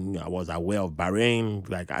I knew I was aware of Bahrain.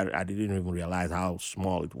 Like I didn't even realize how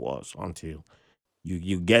small it was until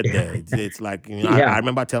you get there. It's like I yeah,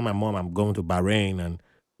 remember telling my mom I'm going to Bahrain and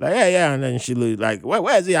like yeah, and then she looked like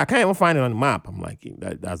where is it? I can't even find it on the map. I'm like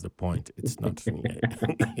that's the point. It's not.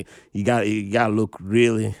 You got to look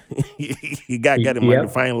really. You got to get a yep,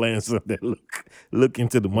 magnifying lens so they look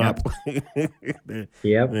into the map. yep, Then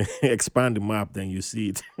yep. expand the map, then you see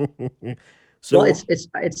it. Well, So,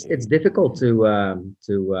 it's difficult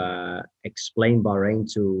to explain Bahrain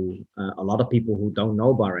to a lot of people who don't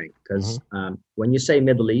know Bahrain mm-hmm, because when you say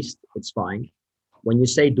Middle East, it's fine. When you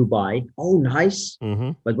say Dubai, oh, nice.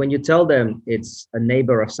 mm-hmm, But when you tell them it's a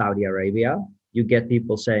neighbor of Saudi Arabia, you get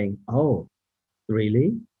people saying, "Oh,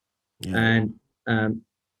 really?" yeah, And um,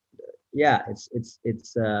 yeah, it's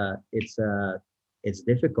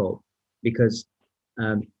difficult because,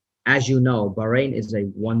 um, as you know, Bahrain is a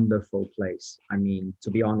wonderful place. I mean,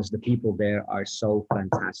 to be honest, the people there are so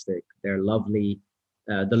fantastic. They're lovely.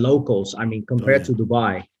 The locals, I mean, oh yeah, compared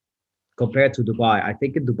to Dubai, I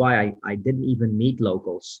think in Dubai I didn't even meet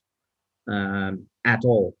locals at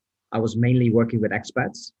all. I was mainly working with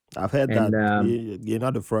expats, I've heard and that. You're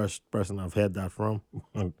not the first person I've heard that from.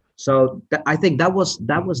 so I think that was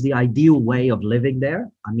the ideal way of living there.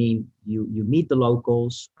 I mean, you meet the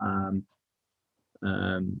locals.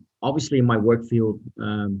 Obviously, in my work field,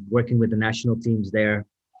 working with the national teams there,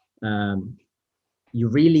 um, you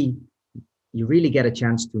really you really get a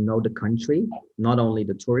chance to know the country, not only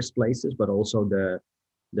the tourist places, but also the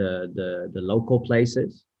local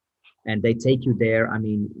places. And they take you there. I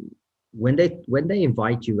mean, when they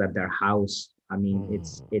invite you at their house, I mean, Mm.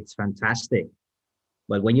 it's fantastic.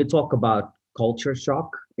 But when you talk about culture shock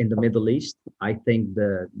in the Middle East, I think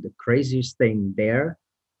the craziest thing there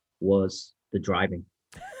was the driving.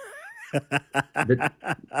 The,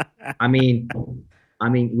 I mean,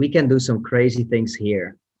 we can do some crazy things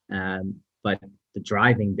here, but the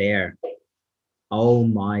driving there, oh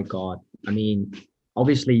my God! I mean,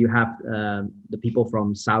 obviously you have the people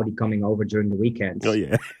from Saudi coming over during the Oh weekends.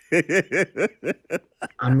 yeah.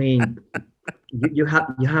 I mean, you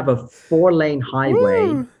have a four-lane highway,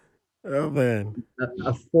 Woo! Oh man.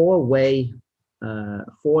 a four-way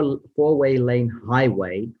lane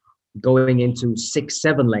highway going into 6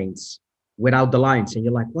 7 lanes without the lines, and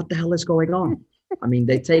you're like, what the hell is going on? I mean,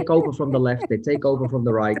 they take over from the left, they take over from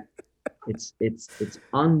the right. It's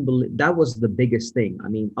unbelievable. That was the biggest thing. I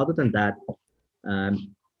mean, other than that,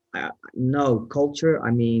 um, no culture.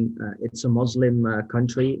 I mean, it's a Muslim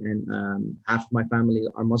country, and half my family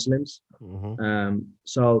are Muslims. Hmm.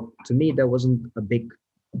 So to me, there wasn't a big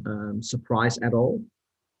surprise at all.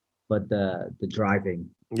 But the driving,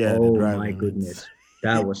 Yeah, the oh my driving. goodness,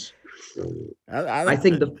 that was. I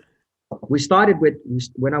think I, the we started with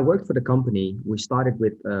when I worked for the company, we started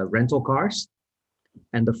with rental cars,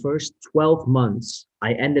 and the first 12 months,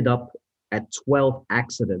 I ended up at 12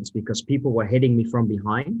 accidents because people were hitting me from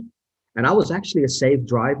behind. And I was actually a safe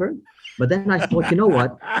driver. But then I thought, you know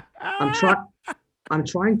what? I'm trying I'm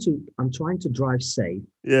trying to drive safe.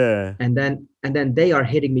 yeah. And then they are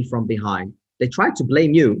hitting me from behind. They try to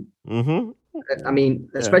blame you. Mm-hmm. I mean,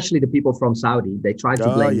 Yeah. especially the people from Saudi, they try to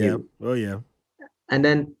Oh blame yeah. you. Oh yeah. And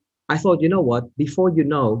then I thought, you know what? Before you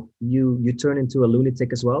know, you turn into a lunatic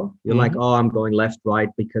as well. You're like, Mm-hmm. oh, I'm going left, right,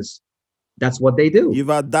 because that's what they do. You've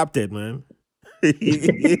adapted, man.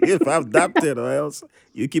 You've adapted, or else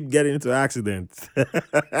you keep getting into accidents.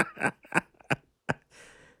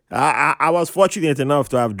 I was fortunate enough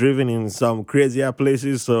to have driven in some crazier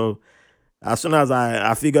places, so as soon as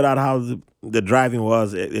I figured out how the driving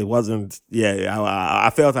was, it wasn't. Yeah, I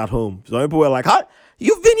felt at home. So people were like, "Huh?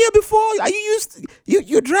 You've been here before? Are you used?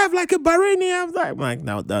 You drive like a Bahraini?" I'm like,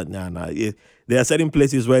 "No, no, no." There are certain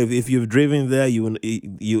places where if you've driven there,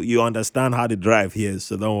 you understand how to drive here.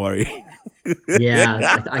 So don't worry. Yeah,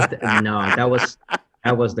 no, that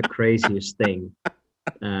was the craziest thing.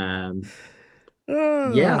 Um,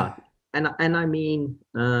 yeah, and I mean,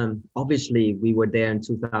 obviously we were there in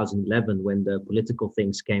 2011 when the political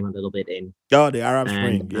things came a little bit in, Oh, the Arab and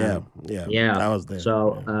Spring. Yeah, yeah, yeah, I was there.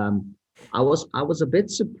 so Yeah. I was a bit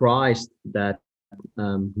surprised that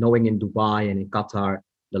knowing in Dubai and in Qatar,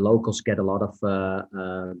 the locals get a lot of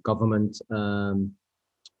government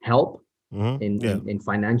help Yeah. in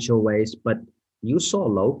financial ways, but you saw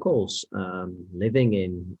locals living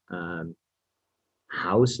in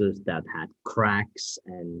houses that had cracks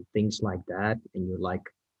and things like that, and you're like,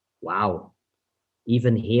 wow,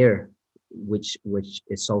 even here, which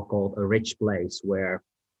is so-called a rich place where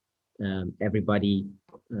everybody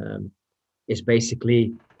um, is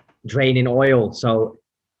basically draining oil, so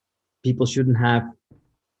people shouldn't have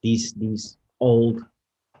these old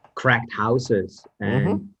cracked houses. Mm-hmm.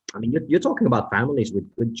 And I mean, you're talking about families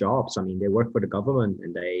with good jobs. I mean, they work for the government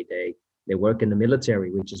and they work in the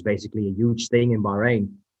military, which is basically a huge thing in Bahrain.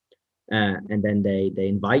 And then they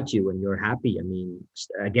invite you and you're happy. I mean,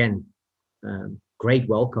 again, great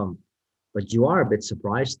welcome, but you are a bit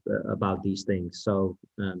surprised about these things. So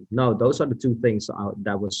no, those are the two things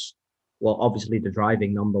that was, well, obviously the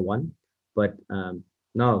driving number one, but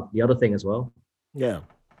no, the other thing as well. Yeah.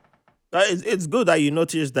 It's good that you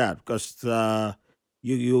noticed that because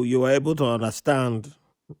you were able to understand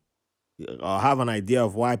or have an idea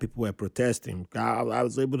of why people were protesting. I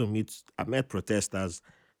was able to I met protesters.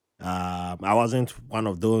 I wasn't one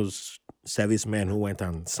of those servicemen who went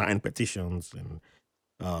and signed petitions and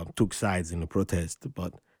took sides in the protest,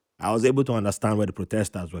 but I was able to understand where the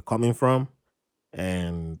protesters were coming from.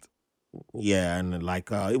 And yeah, and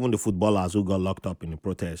like even the footballers who got locked up in the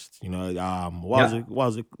protest, Yeah. what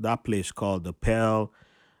was it that place called? The Pearl,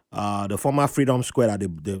 the former Freedom Square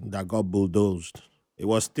that got bulldozed. It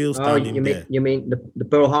was still Oh, standing there. you mean the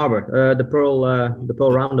Pearl Harbor, the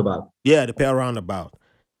Pearl Roundabout. Yeah, the Pearl Roundabout.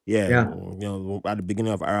 Yeah, Yeah. at the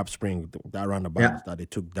beginning of Arab Spring, that roundabout Yeah. that they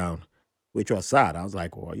took down, which was sad. I was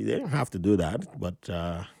like, well, you didn't have to do that, but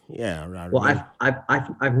yeah, I Well, remember.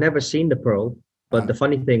 I've never seen the Pearl, but Uh, the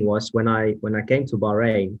funny thing was when I came to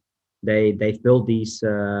Bahrain, they built these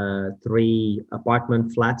three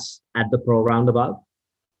apartment flats at the Pearl Roundabout,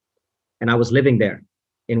 and I was living there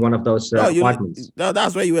in one of those oh, apartments.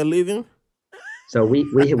 that's where you were living. So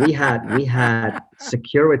we had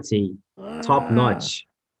security top Ah, notch,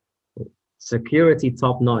 security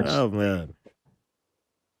top notch. oh man,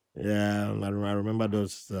 yeah, I remember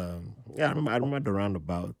those. Yeah, I remember the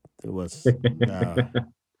roundabout. It was.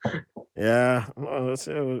 Yeah, no,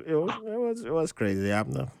 it was crazy.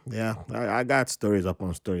 Yeah, I got stories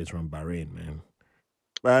upon stories from Bahrain, man.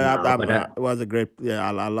 But No, but it was a great. Yeah,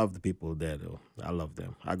 I love the people there though. I love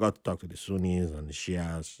them. I got to talk to the Sunnis and the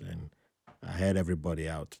Shias, and I had everybody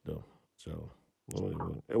out though. So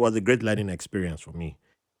it was a great learning experience for me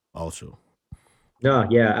also. no,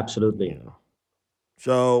 yeah, absolutely. Yeah.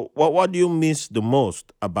 So what do you miss the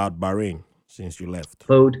most about Bahrain since you left?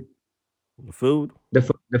 Food, The food.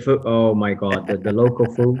 the food. Oh my God, the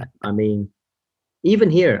local food. I mean, even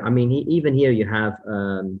here, I mean, even here you have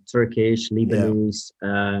Turkish, Yeah. Lebanese,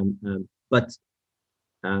 but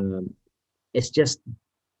um, it's just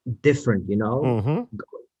different, you know. Mm-hmm.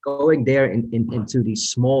 Going there into these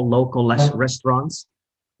small local restaurants,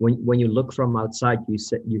 when you look from outside,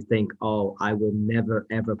 you think, oh, I will never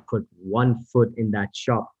ever put one foot in that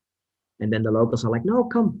shop, and then the locals are like, no,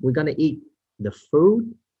 come, we're gonna eat. The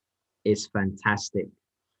food is fantastic.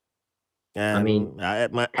 I mean,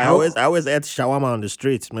 And help, I always ate shawarma on the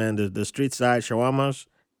streets, man. The street side shawarmas.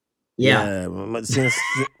 yeah. Yeah,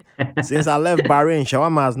 since I left Bahrain,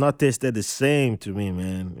 shawarma has not tasted the same to me,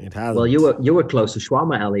 man. It Well, hasn't. you were close to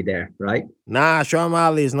Shawarma Alley there, right? Nah, shawarma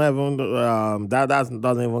Ali is not even that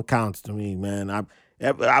doesn't even count to me, man.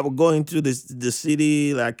 I would go into the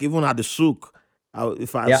city, like even at the souk.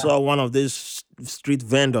 If I Yeah, saw one of these street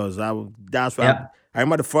vendors, I would, that's why yeah, I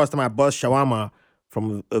remember the first time I bought shawarma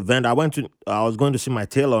from a vendor. I was going to see my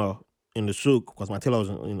tailor in the souk because my tailor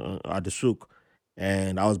was at the souk,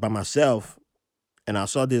 and I was by myself, and I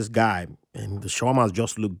saw this guy, and the shawarmas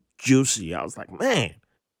just looked juicy. I was like, man,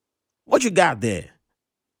 what you got there?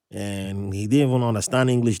 And he didn't even understand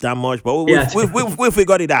English that much, but yeah, we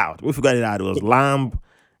figured it out. We figured it out. It was lamb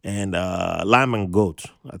and goat.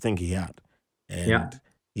 I think he had, yeah,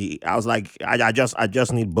 and I was like, I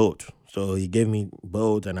just need both. So he gave me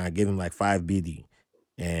both, and I gave him like 5 BD,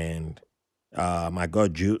 and I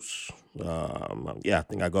got juice. Yeah, I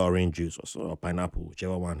think I got orange juice or pineapple,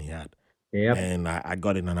 whichever one he had, yep. and I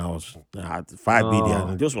got it, and I had 5 BD,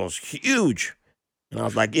 and Oh, this was huge. And I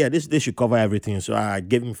was like, yeah, this should cover everything. So I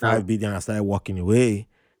gave him five now, BD and I started walking away.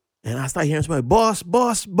 And I started hearing somebody, boss,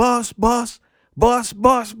 boss, boss, boss, boss,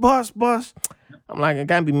 boss, boss, boss. I'm like, it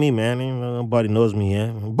can't be me, man. Nobody knows me here.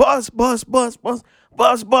 Boss, boss, boss, boss,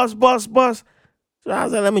 boss, boss, boss, boss. So I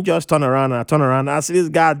said, let me just turn around. And I turn around. I see this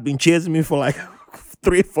guy had been chasing me for like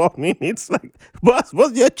 3, 4 minutes. Like, boss,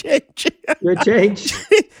 what's your change? your change.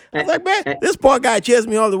 I was Eh, like, man, eh, this poor guy chased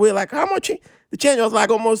me all the way. Like, how much? The change was like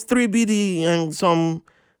almost 3 BD and some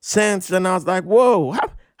cents. And I was like, whoa,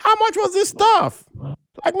 how much was this stuff?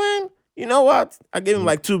 Like, man, you know what? I gave him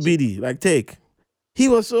like 2 BD. Like, take. He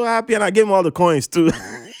was so happy, and I gave him all the coins too.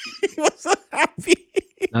 He was so happy.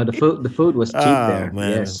 Now the food was cheap Oh there,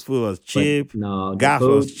 man, yes, food was but cheap, no, the gas was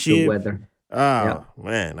food, the cheap. weather. Yeah, Oh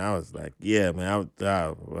man, I was like, yeah, man.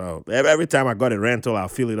 Well, every time I got a rental, I'll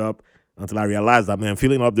fill it up until I realized that man,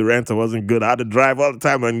 filling up the rental wasn't good. I had to drive all the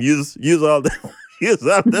time and use all the use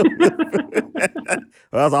all the.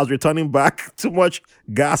 Or else I was returning back too much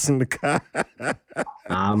gas in the car.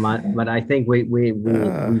 but I think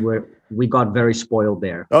Uh, we got very spoiled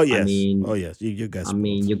there. oh yes, you get I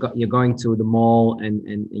mean, spoiled. you're going to the mall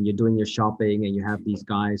and you're doing your shopping, and you have these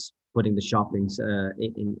guys putting the shoppings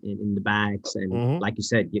in the bags, and Hmm. like you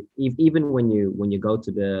said, even when you go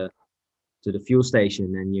to to the fuel station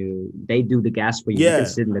and they do the gas for you. You can Yeah.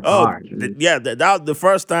 sit in the Oh, car. And, yeah. That the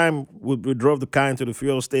first time we drove the car into the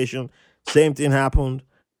fuel station. Same thing happened.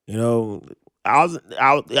 You know, I was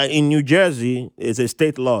out in New Jersey. It's a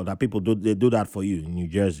state law that people do. They do that for you in New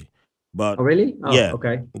Jersey. oh But really? Oh, yeah,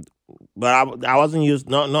 okay. but I wasn't used.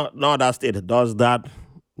 Not that state does that.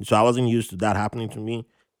 So I wasn't used to that happening to me.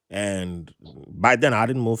 And by then I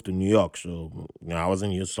didn't move to New York, so I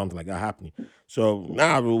wasn't used to something like that happening. So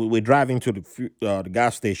now we're driving to the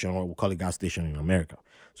gas station, or we call it gas station in America.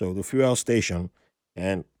 So the fuel station,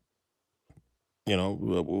 and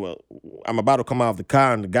I'm about to come out of the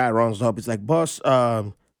car, and the guy runs up. He's like, "Boss,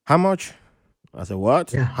 how much?" I said,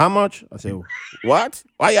 "What? Yeah. How much?" I said, "What?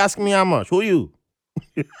 Why you asking me how much? Who you?"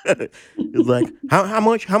 He's like, how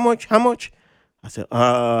much? How much? How much? I said, Full?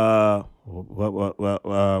 I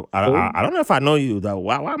don't know if I know you though.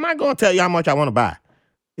 Why am I going to tell you how much I want to buy?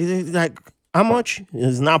 He's like, how much?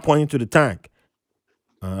 He's now pointing to the tank.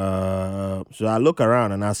 So I look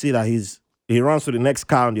around and I see that he runs to the next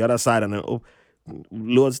car on the other side and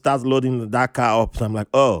then starts loading that car up. So I'm like,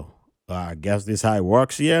 oh, I guess this how it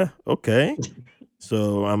works here. Okay.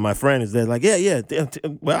 So my friend is there, like, yeah, yeah.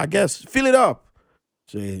 Well, I guess fill it up.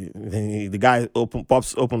 So the guy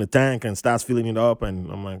pops open the tank and starts filling it up,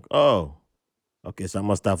 and I'm like, oh, okay. So I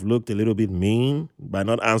must have looked a little bit mean by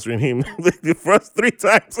not answering him the first three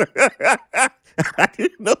times. I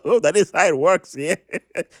didn't know that is how it works. Yeah,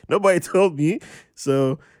 nobody told me.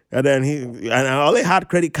 So and then and I only had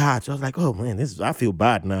credit cards. So I was like, oh man, I feel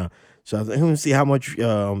bad now. So I was like, let me see how much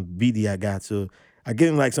BD I got. So I gave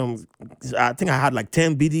him like some. I think I had like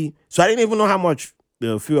 10 BD. So I didn't even know how much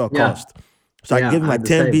the fuel Yeah. cost. So I Yeah. gave him I like had the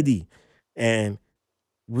 10 same. BD. And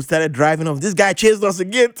we started driving off. This guy chased us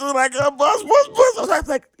again too, like, boss, boss, boss. I was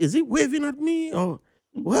like, is he waving at me or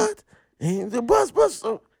what? And the boss.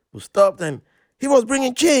 So we stopped and he was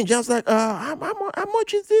bringing change. I was like, how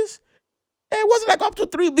much is this? And it was like up to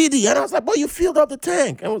 3 BD. And I was like, boy, you filled up the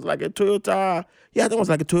tank. And it was like a Toyota. Yeah, I think it was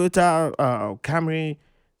like a Toyota Camry.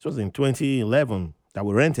 This was in 2011 that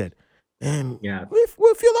we rented. And Yeah. we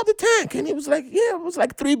filled up the tank. And he was like, yeah, it was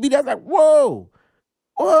like 3 BD. I was like, whoa,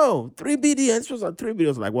 3 BD. And this was like 3 BD. It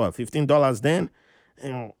was like, what, $15 then?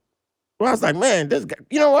 And well, I was like, man, this guy,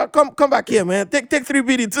 you know what? Come back here, man. Take 3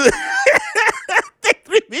 BD too. Take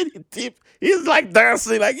 3 BD tip. He's like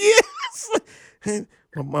dancing, like, yes. And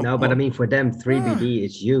No, but I mean, for them, ah, 3BD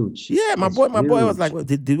is huge. yeah, It's my boy was like, huge.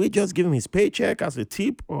 well, did we just give him his paycheck as a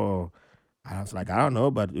tip, or I was like, I don't know,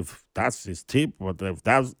 but if that's his tip, but if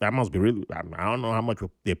that must be really, I don't know how much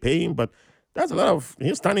they pay him, but that's a lot of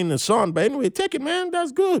he's standing in the sun. But anyway, take it, man.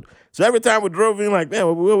 That's good. So every time we drove in, like,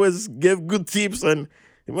 man, we always give good tips, and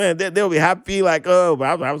man, they'll be happy. Like, oh,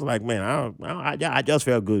 but I was like, man, I just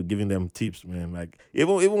felt good giving them tips, man. Like,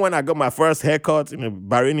 even when I got my first haircut in a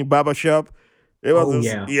Bahraini barber shop. It was Oh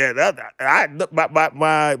just, yeah. yeah.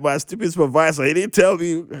 My stupid supervisor. He didn't tell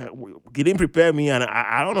me. He didn't prepare me, and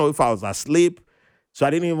I don't know if I was asleep, so I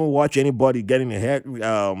didn't even watch anybody getting a haircut.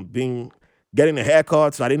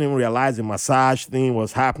 So I didn't even realize the massage thing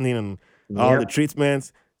was happening and all the Yep.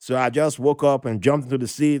 treatments. So I just woke up and jumped into the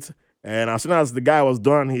seat. And as soon as the guy was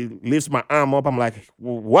done, he lifts my arm up. I'm like,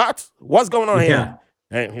 what? What's going on here?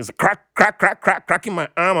 Yeah. And he's cracking my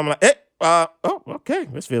arm. I'm like, oh, okay.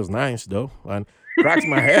 This feels nice though. And cracks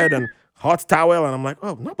my head and hot towel. And I'm like,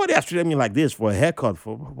 oh, nobody has treated me like this for a haircut.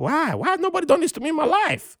 For why? Why has nobody done this to me in my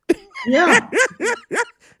life? Yeah.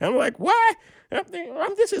 I'm like, why?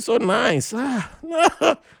 This is so nice. And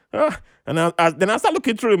then I start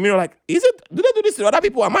looking through the mirror, like, do they do this to other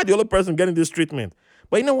people? Am I the only person getting this treatment?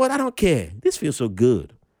 But you know what? I don't care. This feels so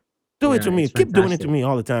good. Do it Yeah. to me. It's Keep doing it to fantastic. me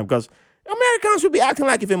all the time. Because Americans will be acting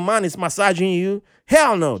like if a man is massaging you,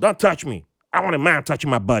 hell no, don't touch me. I want a man touching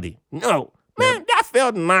my body. No. Yep. Man, that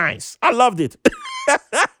felt nice. I loved it.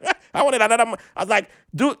 I wanted another. I was like,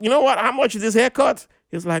 dude, you know what? How much is this haircut?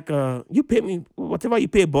 He's like, you pay me whatever you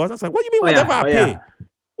pay, boss. I was like, what do you mean Oh whatever yeah. I Oh pay? yeah.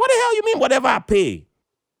 What the hell you mean whatever I pay?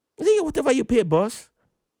 He said, yeah, whatever you pay, boss.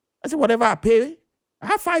 I said, whatever I pay. I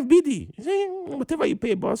have 5 BD. He said, whatever you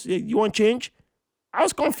pay, boss. You want change? I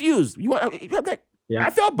was confused. Like, Yeah. I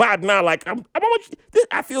felt bad now. Like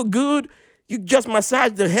I feel good. You just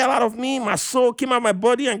massaged the hell out of me. My soul came out of my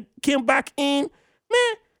body and came back in.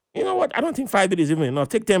 Man, you know what? I don't think 5 BD is even enough.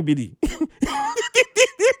 Take 10 BD.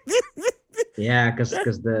 Yeah. Because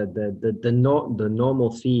the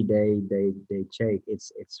normal fee they take,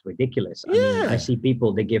 it's ridiculous. I mean, I Yeah, see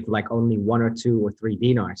people they give like only 1 or 2 or 3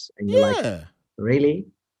 dinars, and you're like, yeah, really?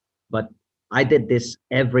 But I did this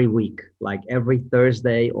every week, like every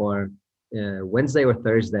Thursday or Wednesday or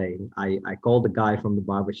Thursday. I called the guy from the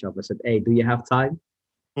barbershop. I said, "Hey, do you have time?"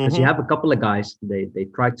 because you Mm-hmm. have a couple of guys, they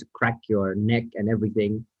try to crack your neck and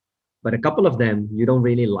everything, but a couple of them you don't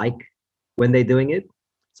really like when they're doing it.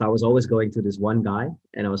 So I was always going to this one guy,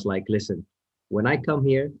 and I was like, listen, when I come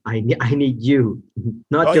here, I need you, Oh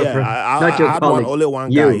not your yeah, friend, not I your had colleagues, only one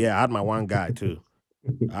guy. you. Yeah, I had my one guy too.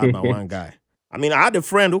 I had my one guy. I mean, I had a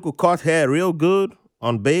friend who could cut hair real good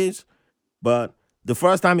on bass, but the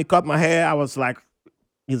first time he cut my hair, I was like,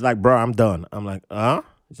 he's like, bro, I'm done. I'm like, huh?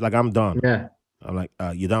 He's like, I'm done. Yeah. I'm like,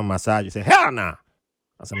 you done massage? He said, hell nah.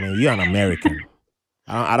 I said, man, you're an American.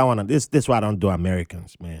 I don't want to. This why I don't do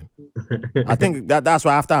Americans, man. I think that's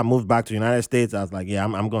why after I moved back to the United States, I was like, yeah,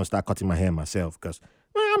 I'm going to start cutting my hair myself because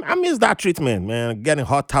I miss that treatment, man. Getting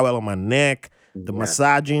hot towel on my neck, the Yeah.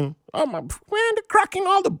 massaging. Oh my, man, the cracking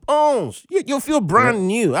all the bones. You feel Yeah. brand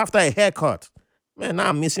new after a haircut. Man, now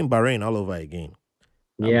I'm missing Bahrain all over again.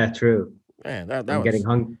 Um, Yeah, true. man, I'm getting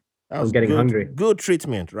hung. that I'm was getting hungry. good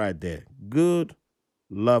treatment right there. Good,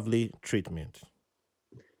 lovely treatment.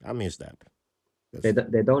 I miss that. They 'Cause,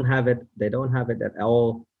 they don't have it. They don't have it at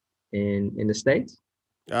all in the states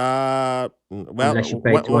unless you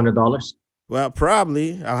pay $200. well,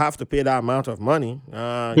 probably I'll have to pay that amount of money.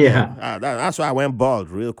 Yeah, Yeah. that's why I went bald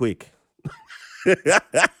real quick.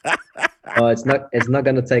 It's not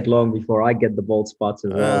gonna take long before I get the bald spots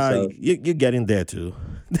as well. So you get in there too.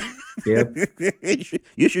 yep,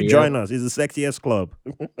 You should join yep, us. It's the sexiest club.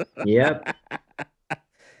 yep.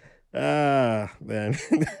 Ah, man.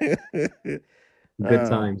 Good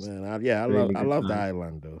times. Man. Really I good love the times.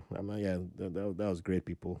 island though. I mean, yeah, that was great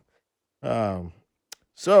people. Um,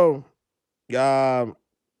 so um,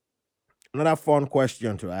 another fun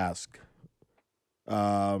question to ask.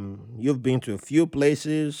 You've been to a few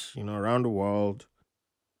places, around the world.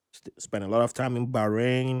 Spent a lot of time in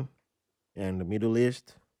Bahrain and the Middle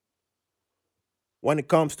East. When it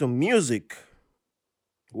comes to music,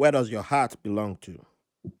 where does your heart belong to?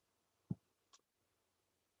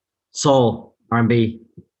 Soul R&B.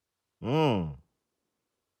 Mm.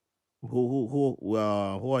 Who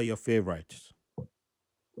are your favorites?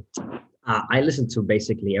 I listen to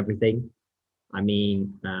basically everything. I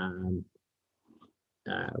mean, when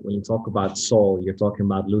you talk about soul, you're talking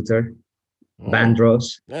about Luther Mm.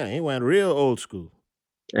 Vandross. Yeah, he went real old school.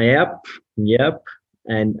 Yep, yep.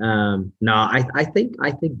 And no, I think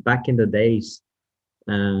back in the days,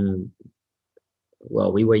 um,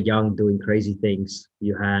 well, we were young doing crazy things.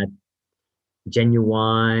 You had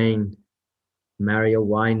Genuine, Mario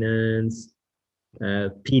Winans,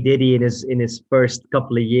 P Diddy in his first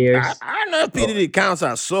couple of years. I know Oh, PDD counts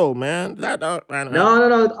as soul, man. no.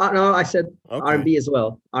 I said Okay. R&B as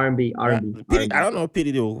well. R&B, R&B, PD, I R&B. don't know if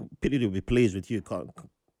PDD will be pleased with you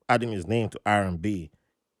adding his name to R&B.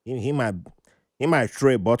 He might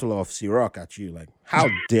throw a bottle of Ciroc at you. Like, how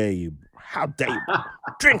dare you? How dare you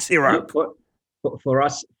drink Ciroc? for, for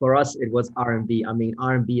us, it was R&B. I mean,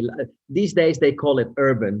 R&B. These days they call it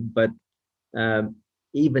urban, but um,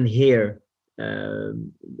 even here,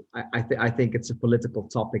 I think it's a political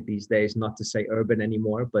topic these days not to say urban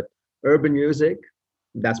anymore. But urban music,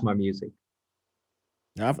 that's my music.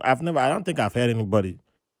 I've never. I don't think I've heard anybody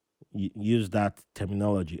use that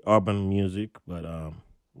terminology, urban music. But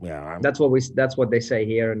yeah, I'm That's what they say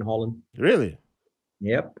here in Holland. really.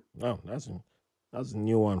 Yep. Oh, that's a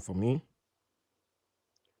new one for me.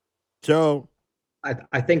 So,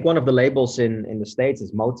 I think one of the labels in the States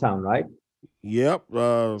is Motown, right? yep.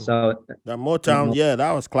 So That Motown, yeah,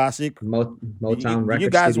 that was classic. Motown Did you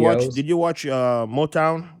Record guys watch? Studios. Did you watch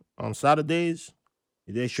Motown on Saturdays?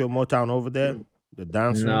 Did they show Motown over there? The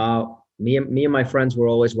dancing. No, me and my friends were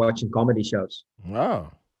always watching comedy shows. Oh,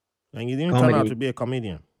 and you didn't turn out to Comedy. be a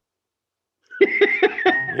comedian. You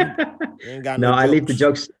ain't, you ain't got no No, I leave the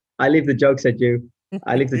jokes. jokes. I leave the jokes at you.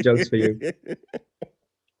 I leave the jokes for you.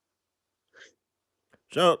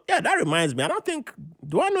 So yeah, that reminds me. I don't think.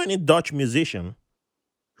 Do I know any Dutch musician?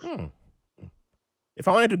 Hmm. If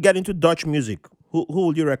I wanted to get into Dutch music, who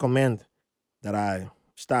would you recommend that I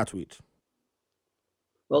start with?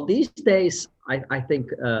 Well, these days, I think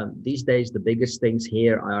these days the biggest things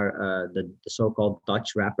here are the so-called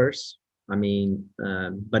Dutch rappers. I mean,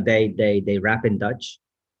 but they rap in Dutch,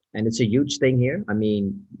 and it's a huge thing here. I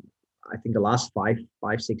mean, I think the last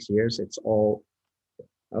 6 years, oh,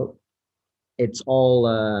 it's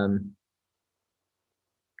all.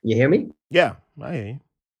 You hear me? Yeah, I hear you.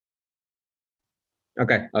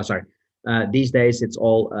 Okay. Oh, sorry. These days, it's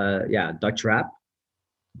all yeah, Dutch rap,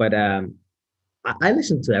 but I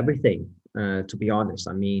listen to everything. To be honest,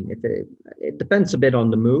 I mean, it depends a bit on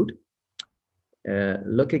the mood.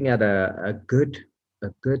 Looking at a good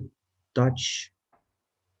Dutch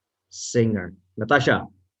singer, Natasha,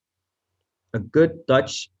 a good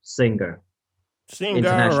Dutch singer. Singer,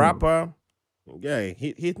 international rapper. Yeah,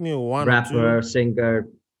 hit me with one or rapper, two singer.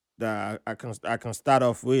 that I can start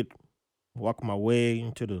off with, work my way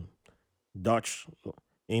into the Dutch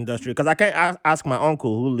industry. Because I can't ask my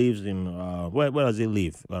uncle who lives in where does he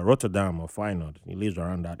live? Rotterdam or Feyenoord. He lives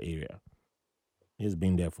around that area. He's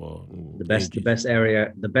been there for The ages. best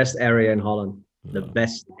area, the best area in Holland, the Uh,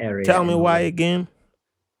 best area Tell me in why Holland. again.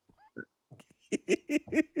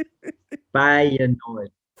 Feyenoord.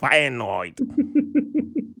 Feyenoord.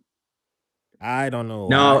 I don't know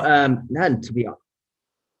No, why. none to be honest.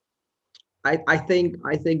 I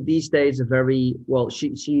think these days a very well.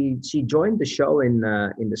 She joined the show in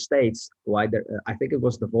the States. Why? I think it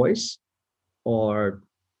was The Voice or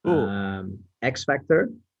Oh, X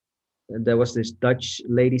Factor. There was this Dutch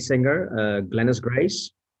lady singer, Glennis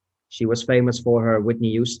Grace. She was famous for her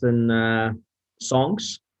Whitney Houston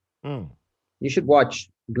songs. mm, You should watch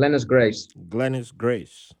Glennis Grace. Glennis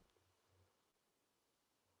Grace.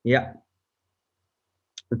 Yeah,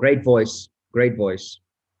 great voice, great voice.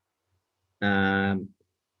 Um,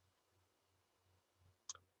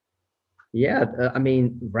 yeah, I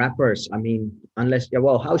mean rappers. I mean, unless yeah,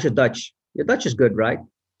 well, how's your Dutch? Your Dutch is good, right?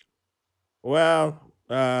 Well,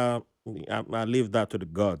 I leave that to the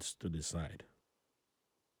gods to decide.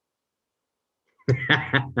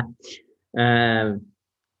 um,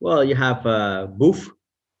 well, you have boef,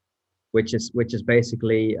 which is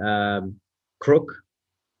basically crook.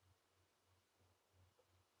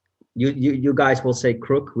 You guys will say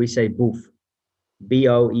crook. We say boof,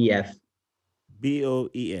 BOEF,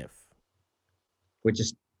 BOEF. which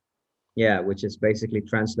is yeah, which is basically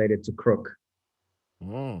translated to crook.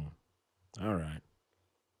 Mm, all right.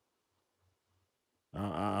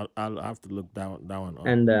 I'll have to look that one up.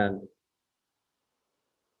 And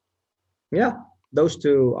yeah, those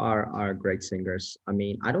two are great singers. I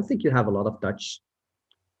mean, I don't think you have a lot of Dutch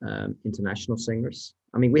international singers.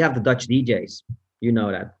 I mean, we have the Dutch DJs. You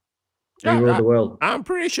know that we Yeah, rule the world. I'm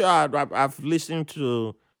pretty sure I've listened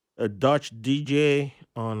to a Dutch DJ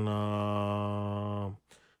on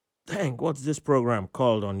dang, what's this program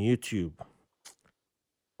called on YouTube?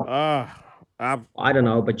 I've I don't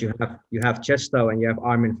know, but you have Chesto and you have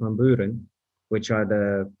Armin van Buren, which are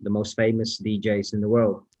the most famous DJs in the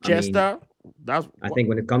world. I mean, Chester. That's I think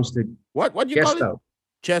when it comes to what do you call it? Chesto,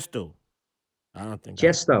 Chesto. I don't think I've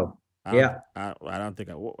Chesto, I don't yeah, I don't think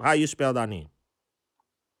how you spell that name?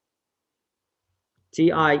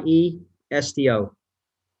 Tiesto.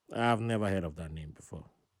 I've never heard of that name before.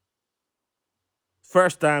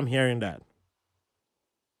 First time hearing that.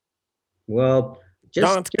 Well,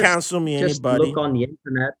 just Don't just cancel me, just look anybody. on the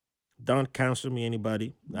internet. Don't cancel me,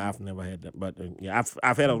 anybody. I've never heard that, but yeah,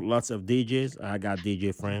 I've heard of lots of DJs. I got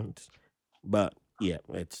DJ friends, but yeah,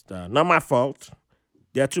 it's not my fault.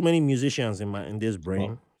 There are too many musicians in this Well,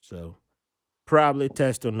 brain, so probably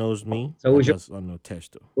Testo knows me. so I who's your just don't know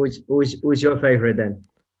Testo. who's your favorite then?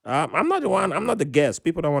 I'm not the one. I'm not the guest.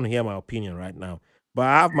 People don't want to hear my opinion right now. But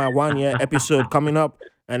I have my 1 year episode coming up,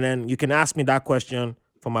 and then you can ask me that question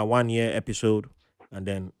for my 1 year episode, and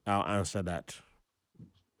then I'll answer that.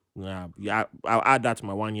 Yeah, I'll add that to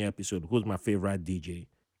my 1 year episode. Who's my favorite DJ?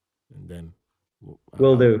 And then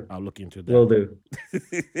Will do. I'll look into Will that. do.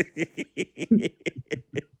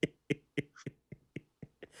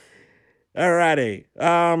 Alrighty.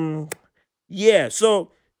 Yeah.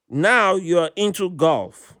 So now you're into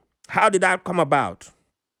golf. How did that come about?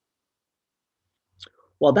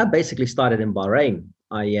 Well, that basically started in Bahrain.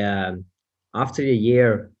 After a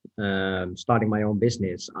year starting my own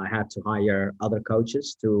business, I had to hire other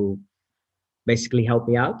coaches to basically help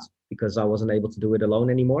me out because I wasn't able to do it alone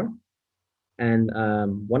anymore. And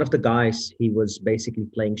one of the guys, he was basically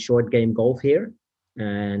playing short game golf here,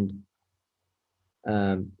 and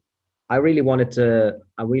um, I really wanted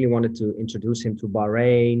to introduce him to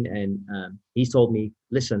Bahrain, and he told me,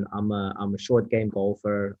 "Listen, I'm a short game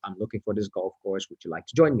golfer. I'm looking for this golf course. Would you like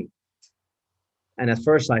to join me?" And at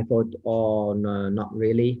first, I thought, "Oh no, not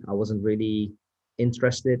really. I wasn't really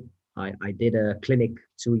interested. I did a clinic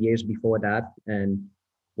 2 years before that, and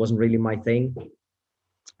wasn't really my thing.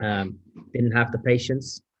 Um, didn't have the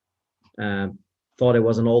patience. Um, thought it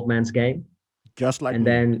was an old man's game." Just like And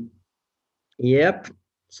me. then, yep.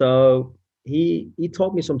 So he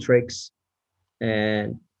taught me some tricks,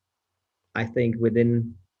 and I think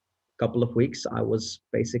within a couple of weeks I was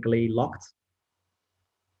basically locked,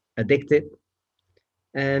 addicted,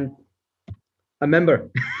 and a member.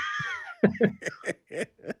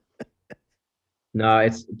 No,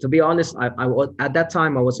 it's to be honest, I was at that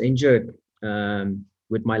time I was injured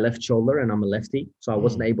with my left shoulder, and I'm a lefty, so I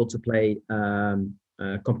wasn't Hmm. able to play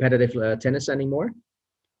competitive tennis anymore.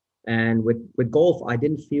 And with golf, I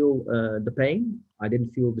didn't feel the pain. I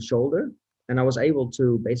didn't feel the shoulder, and I was able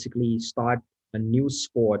to basically start a new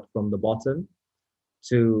sport from the bottom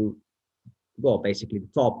to, well, basically the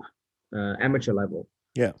top, amateur level.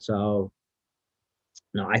 Yeah. So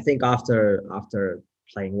no, I think after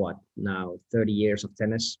playing what now 30 years of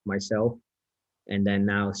tennis myself, and then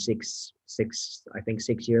now six I think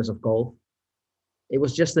 6 years of golf, it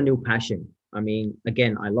was just a new passion. I mean,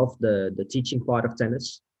 again, I love the teaching part of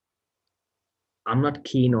tennis. I'm not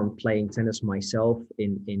keen on playing tennis myself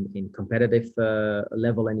in competitive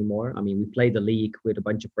level anymore. I mean, we play the league with a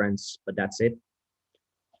bunch of friends, but that's it.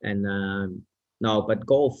 And no, but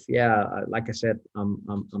golf, yeah, like I said, I'm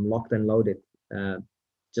locked and loaded. Uh,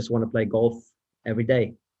 just want to play golf every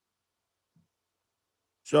day.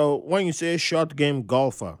 So when you say short game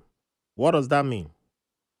golfer, what does that mean?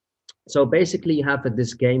 So basically, you have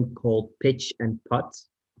this game called pitch and putt,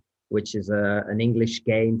 which is an English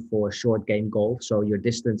game for short game golf. So your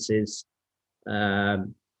distance is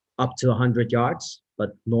up to 100 yards,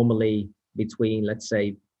 but normally between, let's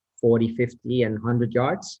say, 40, 50, and 100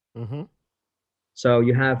 yards. Mm-hmm. So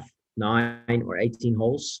you have 9 or 18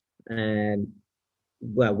 holes, and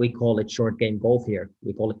well, we call it short game golf here.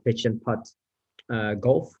 We call it pitch and putt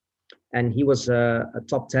golf. And he was a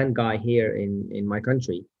top 10 guy here in my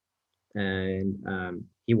country, and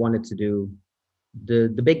he wanted to do the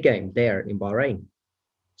big game there in Bahrain.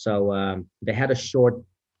 So they had a short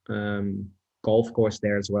um, golf course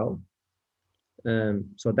there as well.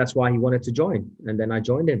 So that's why he wanted to join, and then I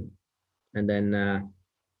joined him. And then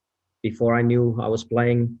before I knew I was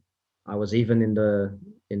playing, I was even in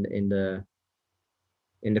the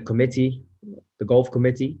committee, the golf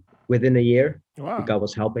committee, within a year,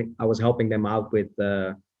 because Wow. I was helping them out with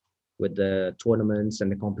the tournaments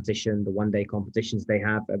and the competition, the 1 day competitions they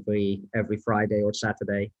have every Friday or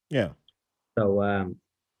Saturday. Yeah. So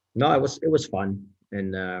no, it was fun,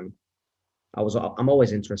 and I'm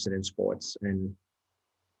always interested in sports, and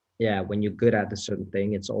yeah, when you're good at a certain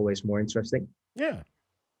thing, it's always more interesting. Yeah.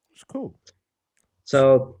 It's cool.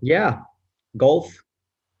 So yeah, golf,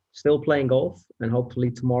 still playing golf, and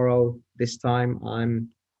hopefully tomorrow this time I'm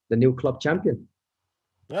the new club champion.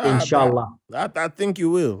 Ah, Inshallah. I think you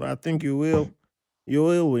will. I think you will. You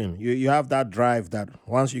will win. You have that drive that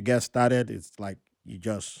once you get started, it's like you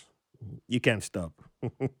can't stop.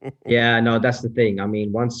 Yeah, no, that's the thing. I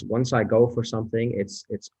mean, once I go for something, it's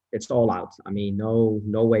all out. I mean,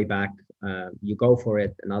 no way back. You go for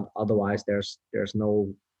it, and otherwise there's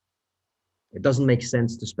no. It doesn't make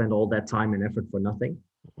sense to spend all that time and effort for nothing.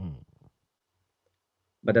 Mm,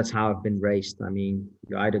 But that's how I've been raised. I mean,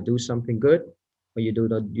 you either do something good, or you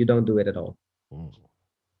don't do it at all. mm.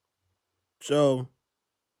 So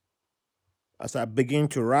as I begin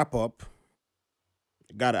to wrap up,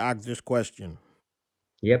 I gotta ask this question.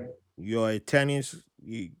 Yep. You're a tennis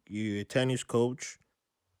coach,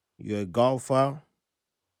 you're a golfer,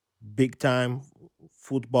 big time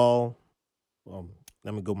football, um,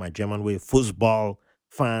 let me go my German way, football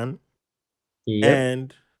fan. Yep.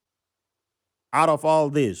 And out of all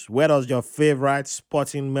this, where does your favorite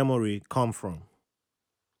sporting memory come from?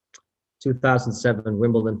 2007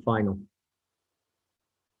 Wimbledon final.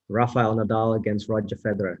 Rafael Nadal against Roger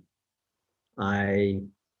Federer. I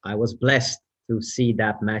I was blessed to see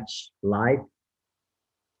that match live,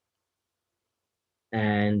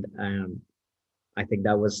 and I think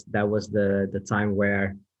that was the time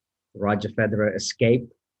where Roger Federer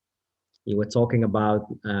escaped. You were talking about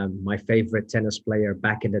my favorite tennis player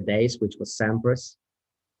back in the days, which was Sampras,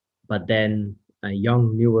 but then a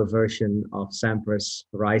young, newer version of Sampras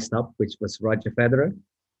rised up, which was Roger Federer.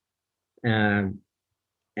 Um,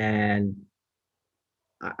 and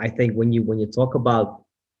I think when you talk about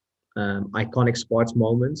iconic sports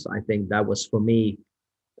moments, I think that was for me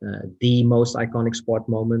the most iconic sport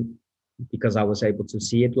moment because I was able to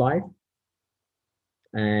see it live.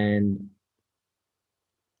 And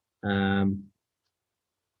um,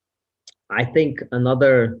 I think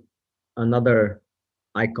another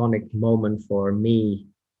iconic moment for me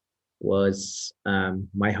was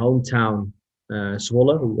my hometown,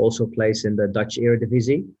 Zwolle, who also plays in the Dutch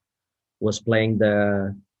Eredivisie, was playing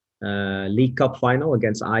the League Cup final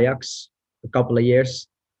against Ajax a couple of years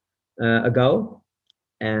ago,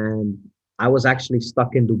 and I was actually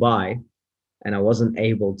stuck in Dubai, and I wasn't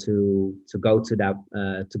able to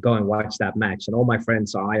go and watch that match. And all my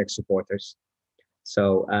friends are Ajax supporters,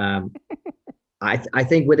 so I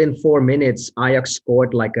think within 4 minutes, Ajax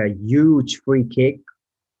scored like a huge free kick,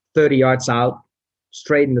 30 yards out,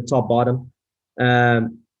 straight in the top bottom,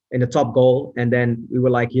 in the top goal. And then we were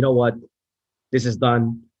like, you know what? This is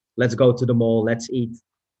done. Let's go to the mall. Let's eat.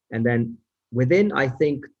 And then within, I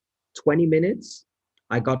think, 20 minutes,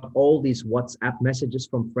 I got all these WhatsApp messages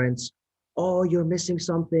from friends. Oh, you're missing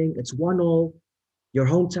something. It's 1-0. Your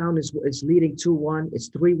hometown is leading 2-1. It's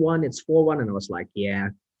 3-1. It's 4-1. And I was like, yeah,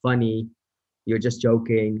 funny. You're just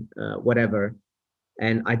joking, whatever.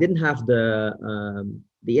 And I didn't have the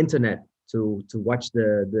internet to watch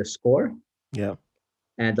the score Yeah.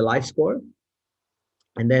 and the live score.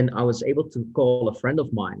 And then I was able to call a friend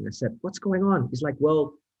of mine. I said, "What's going on?" He's like,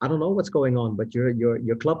 "Well, I don't know what's going on, but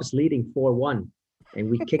your club is leading 4-1, and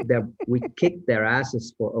we kicked their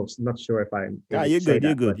asses for." Oh, not sure if I'm Yeah, able to you're say good.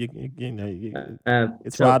 You're that, good. but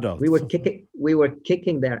It's for so we were adults.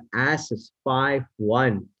 kicking their asses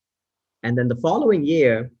 5-1, and then the following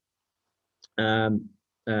year, um,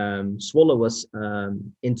 Zwolle was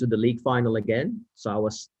into the league final again. So I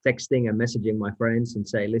was texting and messaging my friends and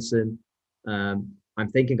say, "Listen, I'm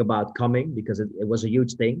thinking about coming because it was a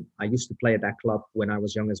huge thing. I used to play at that club when I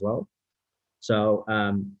was young as well. So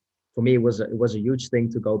for me, it was a huge thing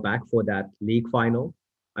to go back for that league final.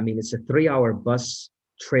 I mean, it's a 3-hour bus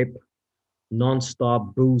trip,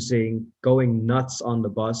 non-stop boozing, going nuts on the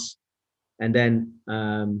bus, and then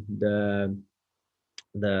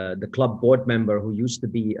the club board member who used to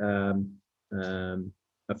be a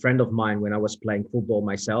friend of mine when I was playing football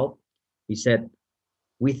myself. He said,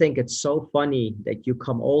 "We think it's so funny that you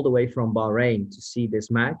come all the way from Bahrain to see this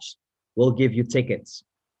match. We'll give you tickets."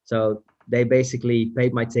 So they basically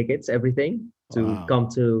paid my tickets, everything to Wow.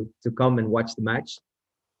 come and watch the match.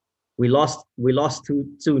 We lost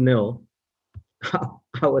 2-0.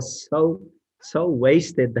 I was so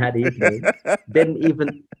wasted that evening. Didn't even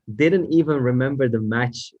didn't even remember the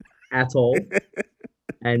match at all.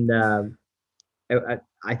 And I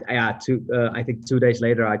think 2 days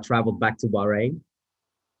later I traveled back to Bahrain.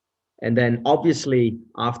 And then obviously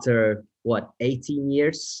after what 18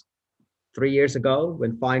 years, 3 years ago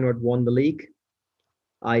when Feyenoord won the league,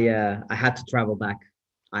 I had to travel back.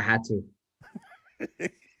 I had to.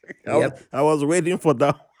 Yep, I was waiting for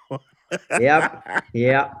that one. yep,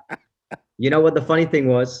 yeah. You know what the funny thing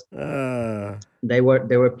was? uh, They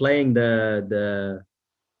were playing the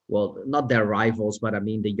well, not their rivals, but I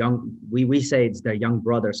mean the young. We say it's their young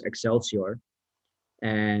brothers, Excelsior,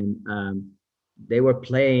 and they were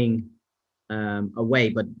playing away,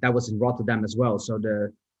 but that was in Rotterdam as well. So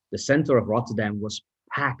the center of Rotterdam was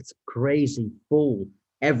packed, crazy, full,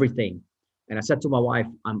 everything. And I said to my wife,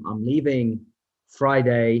 I'm leaving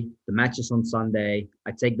Friday. The match is on Sunday.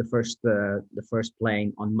 I take the first plane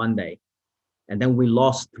on Monday, and then we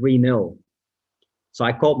lost 3-0. So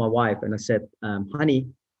I called my wife and I said, "Honey,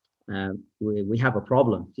 we have a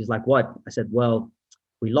problem." She's like, "What?" I said, "Well,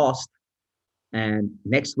 we lost, and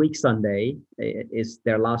next week Sunday is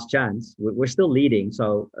their last chance. We're still leading, so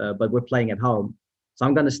but we're playing at home, so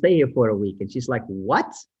I'm gonna stay here for a week." And she's like,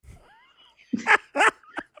 "What?"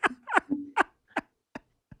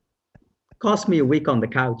 Cost me a week on the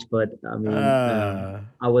couch, but I mean, uh,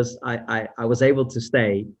 I was able to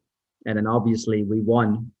stay, and then obviously we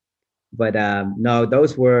won. But no,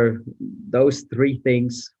 those three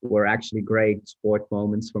things were actually great sport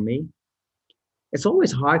moments for me. It's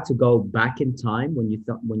always hard to go back in time when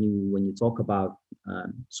you talk about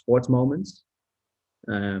sports moments.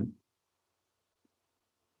 Um,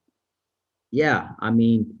 yeah, I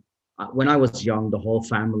mean, when I was young, the whole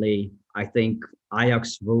family, I think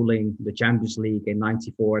Ajax ruling the Champions League in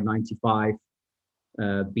 94, 95,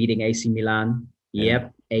 beating AC Milan. yeah.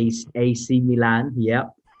 Yep, AC Milan. Yep,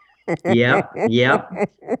 yep, yep.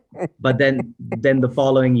 But then the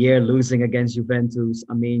following year, losing against Juventus.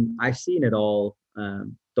 I mean, I've seen it all.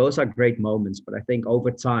 Those are great moments, but I think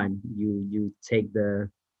over time, you take the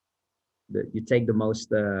most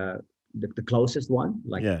the closest one,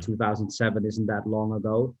 like Yeah. 2007 isn't that long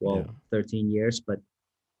ago, Yeah. well, 13 years, but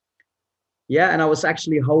yeah. And I was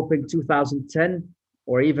actually hoping 2010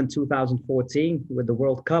 or even 2014 with the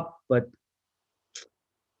World Cup, but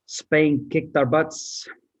Spain kicked our butts.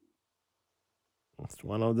 It's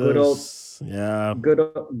one of Good old those. Yeah.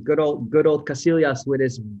 good old Casillas with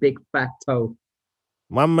his big fat toe.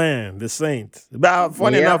 My man, the Saint. But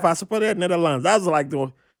funny enough, I Yep. supported Netherlands. That was like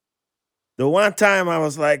the one time I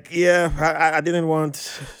was like, yeah, I didn't want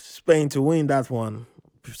Spain to win that one.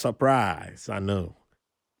 Surprise, I know.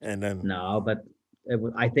 And then No, but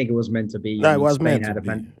I think it was meant to be. I no, it mean, was Spain meant to had a be.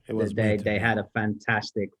 fan, It was they meant to they be. had a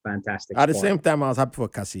fantastic At the squad. same time, I was happy for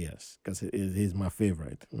Casillas because he's my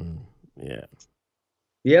favorite. Yeah.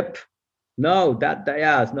 Yep. No,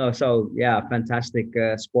 yeah, no, so yeah, fantastic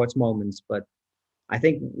sports moments. But I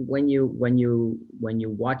think when you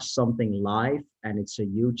watch something live and it's a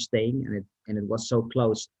huge thing and it was so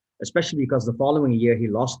close, especially because the following year he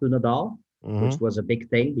lost to Nadal. Mm-hmm. which was a big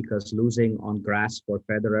thing because losing on grass for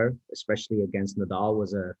Federer, especially against Nadal,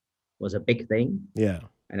 was a big thing. Yeah.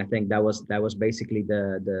 And I think that was basically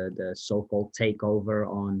the so-called takeover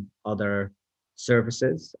on other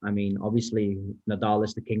surfaces. I mean, obviously Nadal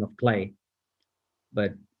is the king of clay,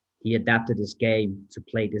 but he adapted his game to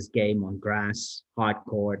play this game on grass, hard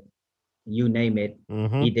court, you name it,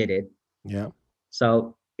 Mm-hmm. he did it. Yeah.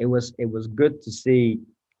 So it was good to see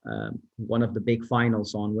one of the big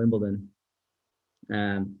finals on Wimbledon,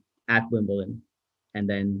 at Wimbledon, and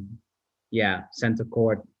then yeah, center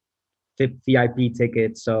court, VIP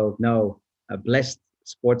ticket. So no, a blessed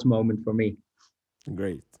sports moment for me.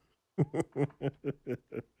 Great.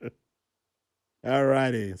 All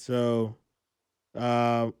righty. So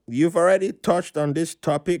you've already touched on this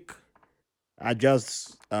topic. I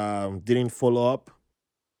just didn't follow up.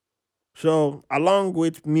 So, along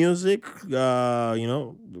with music,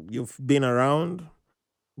 you've been around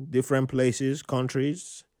different places,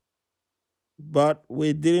 countries, but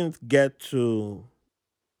we didn't get to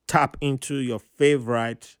tap into your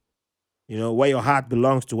favorite, where your heart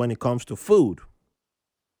belongs to when it comes to food.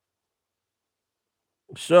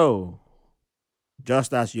 So,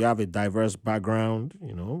 just as you have a diverse background,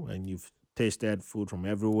 and you've tasted food from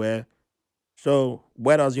everywhere, so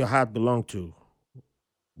where does your heart belong to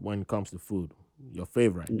when it comes to food? Your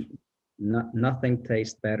favorite? Nothing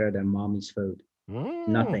tastes better than mommy's food. Mm,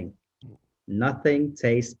 Nothing. Nothing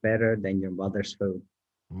tastes better than your mother's food.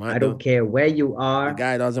 my, I don't the, care where you the are,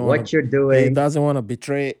 guy doesn't want to. what you're He doing. doesn't want to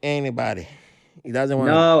betray anybody. He doesn't want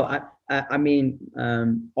No, I mean,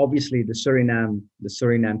 obviously the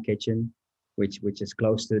Suriname kitchen, which is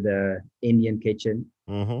close to the Indian kitchen.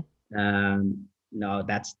 to. Mm-hmm. No,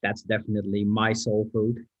 that's definitely my soul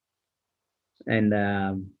food. And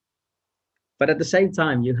but at the same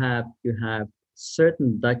time, you have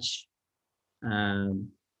certain Dutch um,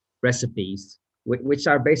 recipes, which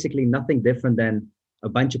are basically nothing different than a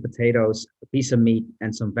bunch of potatoes, a piece of meat,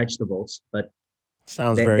 and some vegetables. But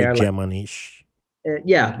Sounds very they're like, Germanish.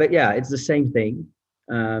 yeah, but yeah, it's the same thing.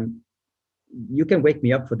 Um, you can wake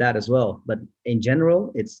me up for that as well. But in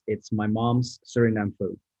general, it's my mom's Suriname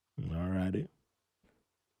food. All righty.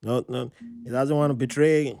 No, no, he doesn't want to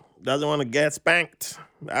betray. Doesn't want to get spanked.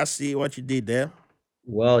 I see what you did there.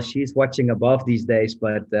 Well, she's watching above these days,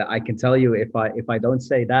 but I can tell you if I don't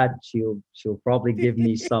say that, she'll probably give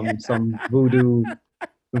me some voodoo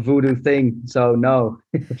thing. So no,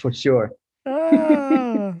 for sure.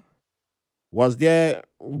 Ah. Was there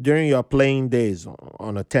during your playing days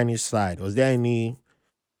on a tennis side? Was there any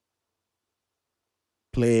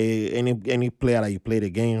player that you played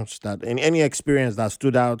against that any experience that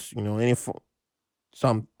stood out?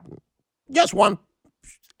 Some just one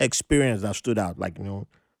experience that stood out, like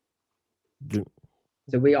do-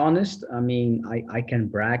 To be honest, I mean, I can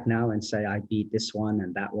brag now and say I beat this one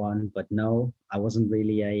and that one, but no, I wasn't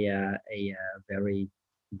really a very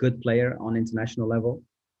good player on international level.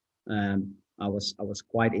 I was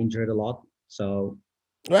quite injured a lot, so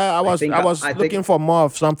well, I I was think I was I think looking for more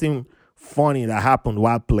of something funny that happened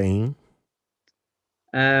while playing.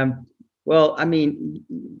 um, well, I mean,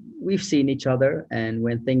 we've seen each other, and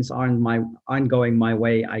when things aren't going my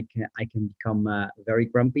way, I can become very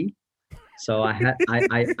grumpy. So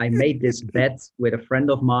I made this bet with a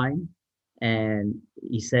friend of mine, and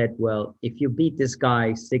he said, "Well, if you beat this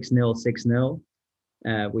guy 6-0,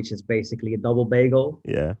 6-0, which is basically a double bagel,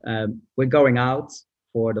 Yeah. we're going out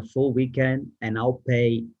for the full weekend, and I'll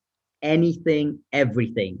pay anything,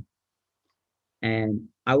 everything." And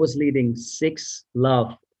I was leading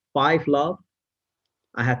 6-love, 5-love.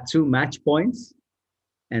 I had two match points,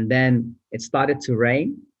 and then it started to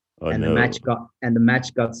rain, Oh and the no.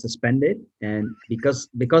 match got suspended. And because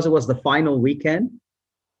it was the final weekend,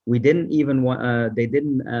 we didn't even want they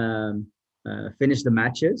didn't finish the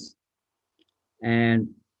matches. And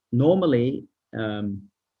normally, um,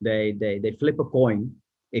 they flip a coin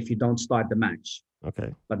if you don't start the match.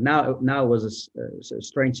 Okay. But now it was a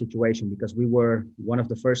strange situation because we were one of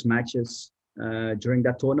the first matches during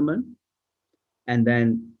that tournament. And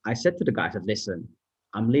then I said to the guys that, listen,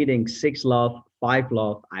 I'm leading 6-love,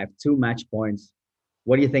 5-love. I have two match points.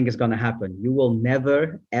 What do you think is going to happen? You will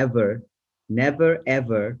never, ever, never,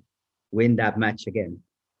 ever win that match again.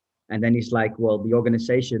 And then he's like, well, the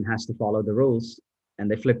organization has to follow the rules. And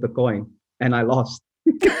they flipped the coin and I lost.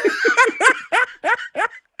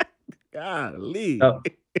 Golly. So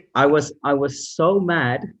I was so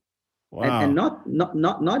mad, and Wow.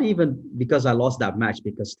 not even because I lost that match,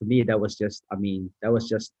 because to me that was just, I mean, that was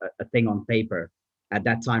just a thing on paper. At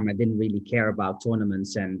that time, I didn't really care about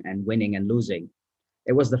tournaments and winning and losing.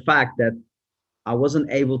 It was the fact that I wasn't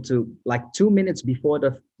able to, like 2 minutes before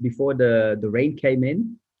the rain came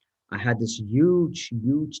in. I had this huge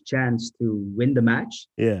chance to win the match.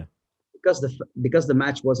 Yeah. Because the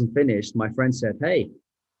match wasn't finished, my friend said, "Hey,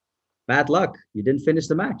 bad luck. You didn't finish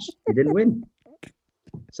the match. You didn't win."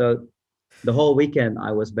 So the whole weekend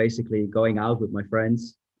I was basically going out with my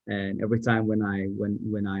friends, and every time when I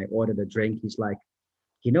ordered a drink, he's like,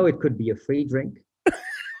 it could be a free drink.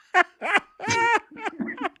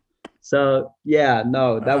 So yeah,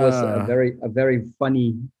 no, that was a uh, very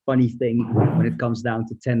funny thing when it comes down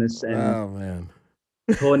to tennis and oh man.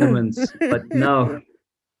 tournaments. But no,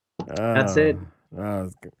 that's uh, it.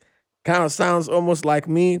 kind of sounds almost like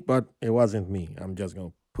me, but it wasn't me. I'm just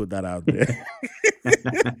gonna put that out there.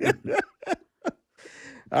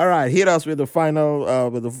 All right, hit us with the final,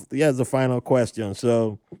 the final question.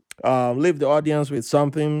 So, leave the audience with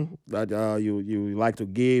something that you like to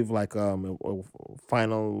give, like a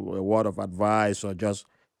final word of advice, or just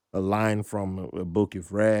a line from a book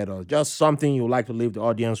you've read, or just something you like to leave the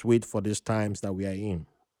audience with for these times that we are in.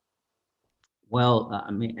 Well,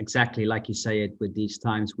 I mean, exactly like you say it. With these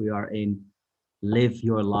times we are in, live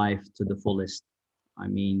your life to the fullest. I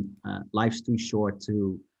mean, life's too short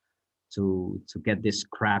to get this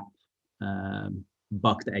crap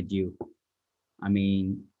bucked at you. I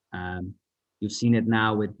mean, you've seen it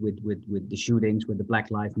now with the shootings, with the Black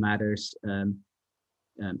Lives Matters.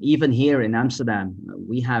 Even here in Amsterdam,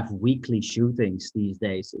 we have weekly shootings these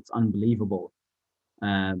days. It's unbelievable.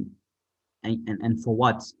 Um, and for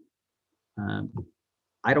what? Um,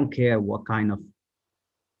 I don't care what kind of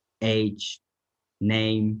age,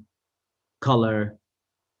 name, color,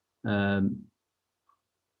 um,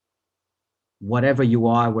 whatever you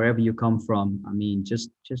are, wherever you come from. I mean, just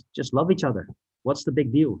love each other. What's the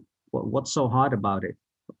big deal? What's so hard about it?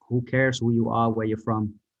 Who cares who you are, where you're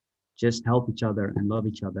from? Just help each other and love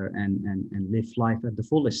each other and live life at the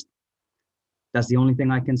fullest. That's the only thing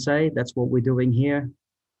I can say. That's what we're doing here.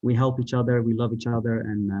 We help each other, we love each other,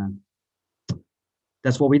 and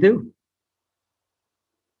that's what we do.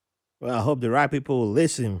 Well, I hope the right people will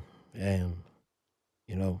listen, and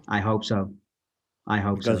you know, I hope so. I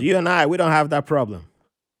hope because so. you and I, we don't have that problem.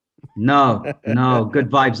 No, no, good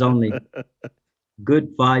vibes only.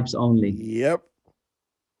 Good vibes only. Yep.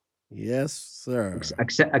 Yes, sir.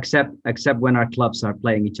 Except when our clubs are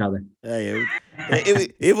playing each other. Hey,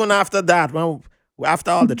 even after that,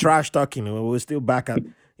 after all the trash talking, we're still back at,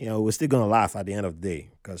 we're still gonna laugh at the end of the day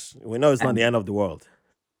because we know it's not the And end of the world.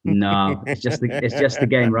 no, it's just the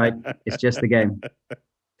game, right? It's just the game.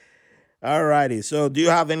 All righty. So, do you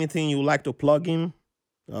have anything you like to plug in?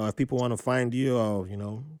 If people want to find you, or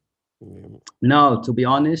mm, No, to be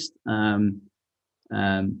honest, I'm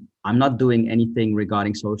not doing anything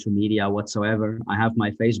regarding social media whatsoever. I have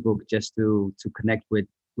my Facebook just to connect with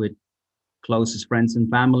closest friends and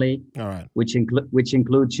family, all right, which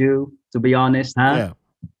includes you. To be honest, huh?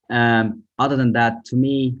 yeah, Other than that, to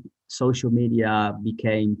me, social media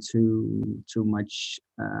became too much.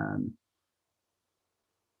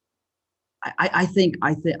 I think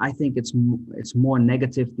it's more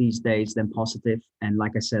negative these days than positive. And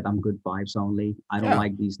like I said, I'm good vibes only. I don't yeah,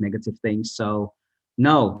 like these negative things. So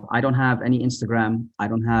no, I don't have any Instagram. I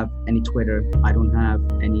don't have any Twitter. I don't have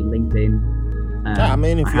any LinkedIn. yeah. I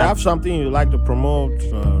mean, I if you have have something you like to promote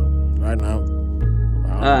right now,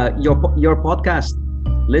 your podcast.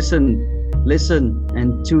 Listen,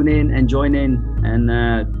 and tune in and join in and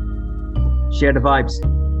share the vibes.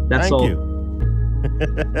 That's thank all. you.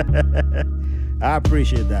 I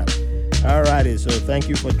appreciate that. All righty. So thank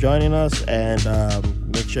you for joining us, and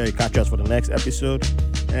make sure you catch us for the next episode,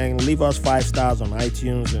 and leave us 5 stars on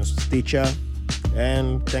iTunes and Stitcher.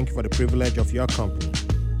 And thank you for the privilege of your company.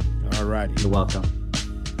 All righty. You're welcome.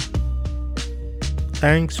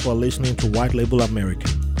 Thanks for listening to White Label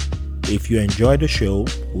American. If you enjoy the show,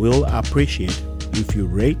 we'll appreciate if you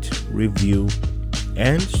rate, review,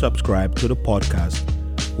 and subscribe to the podcast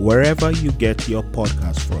wherever you get your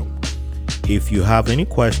podcast from. If you have any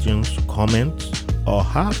questions, comments, or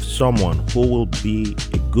have someone who will be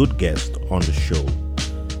a good guest on the show,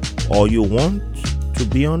 or you want to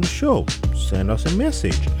be on the show, send us a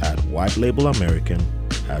message at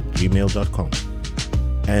whitelabelamerican@gmail.com.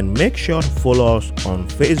 And make sure to follow us on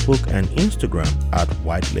Facebook and Instagram at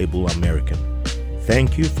White Label American.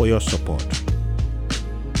 Thank you for your support.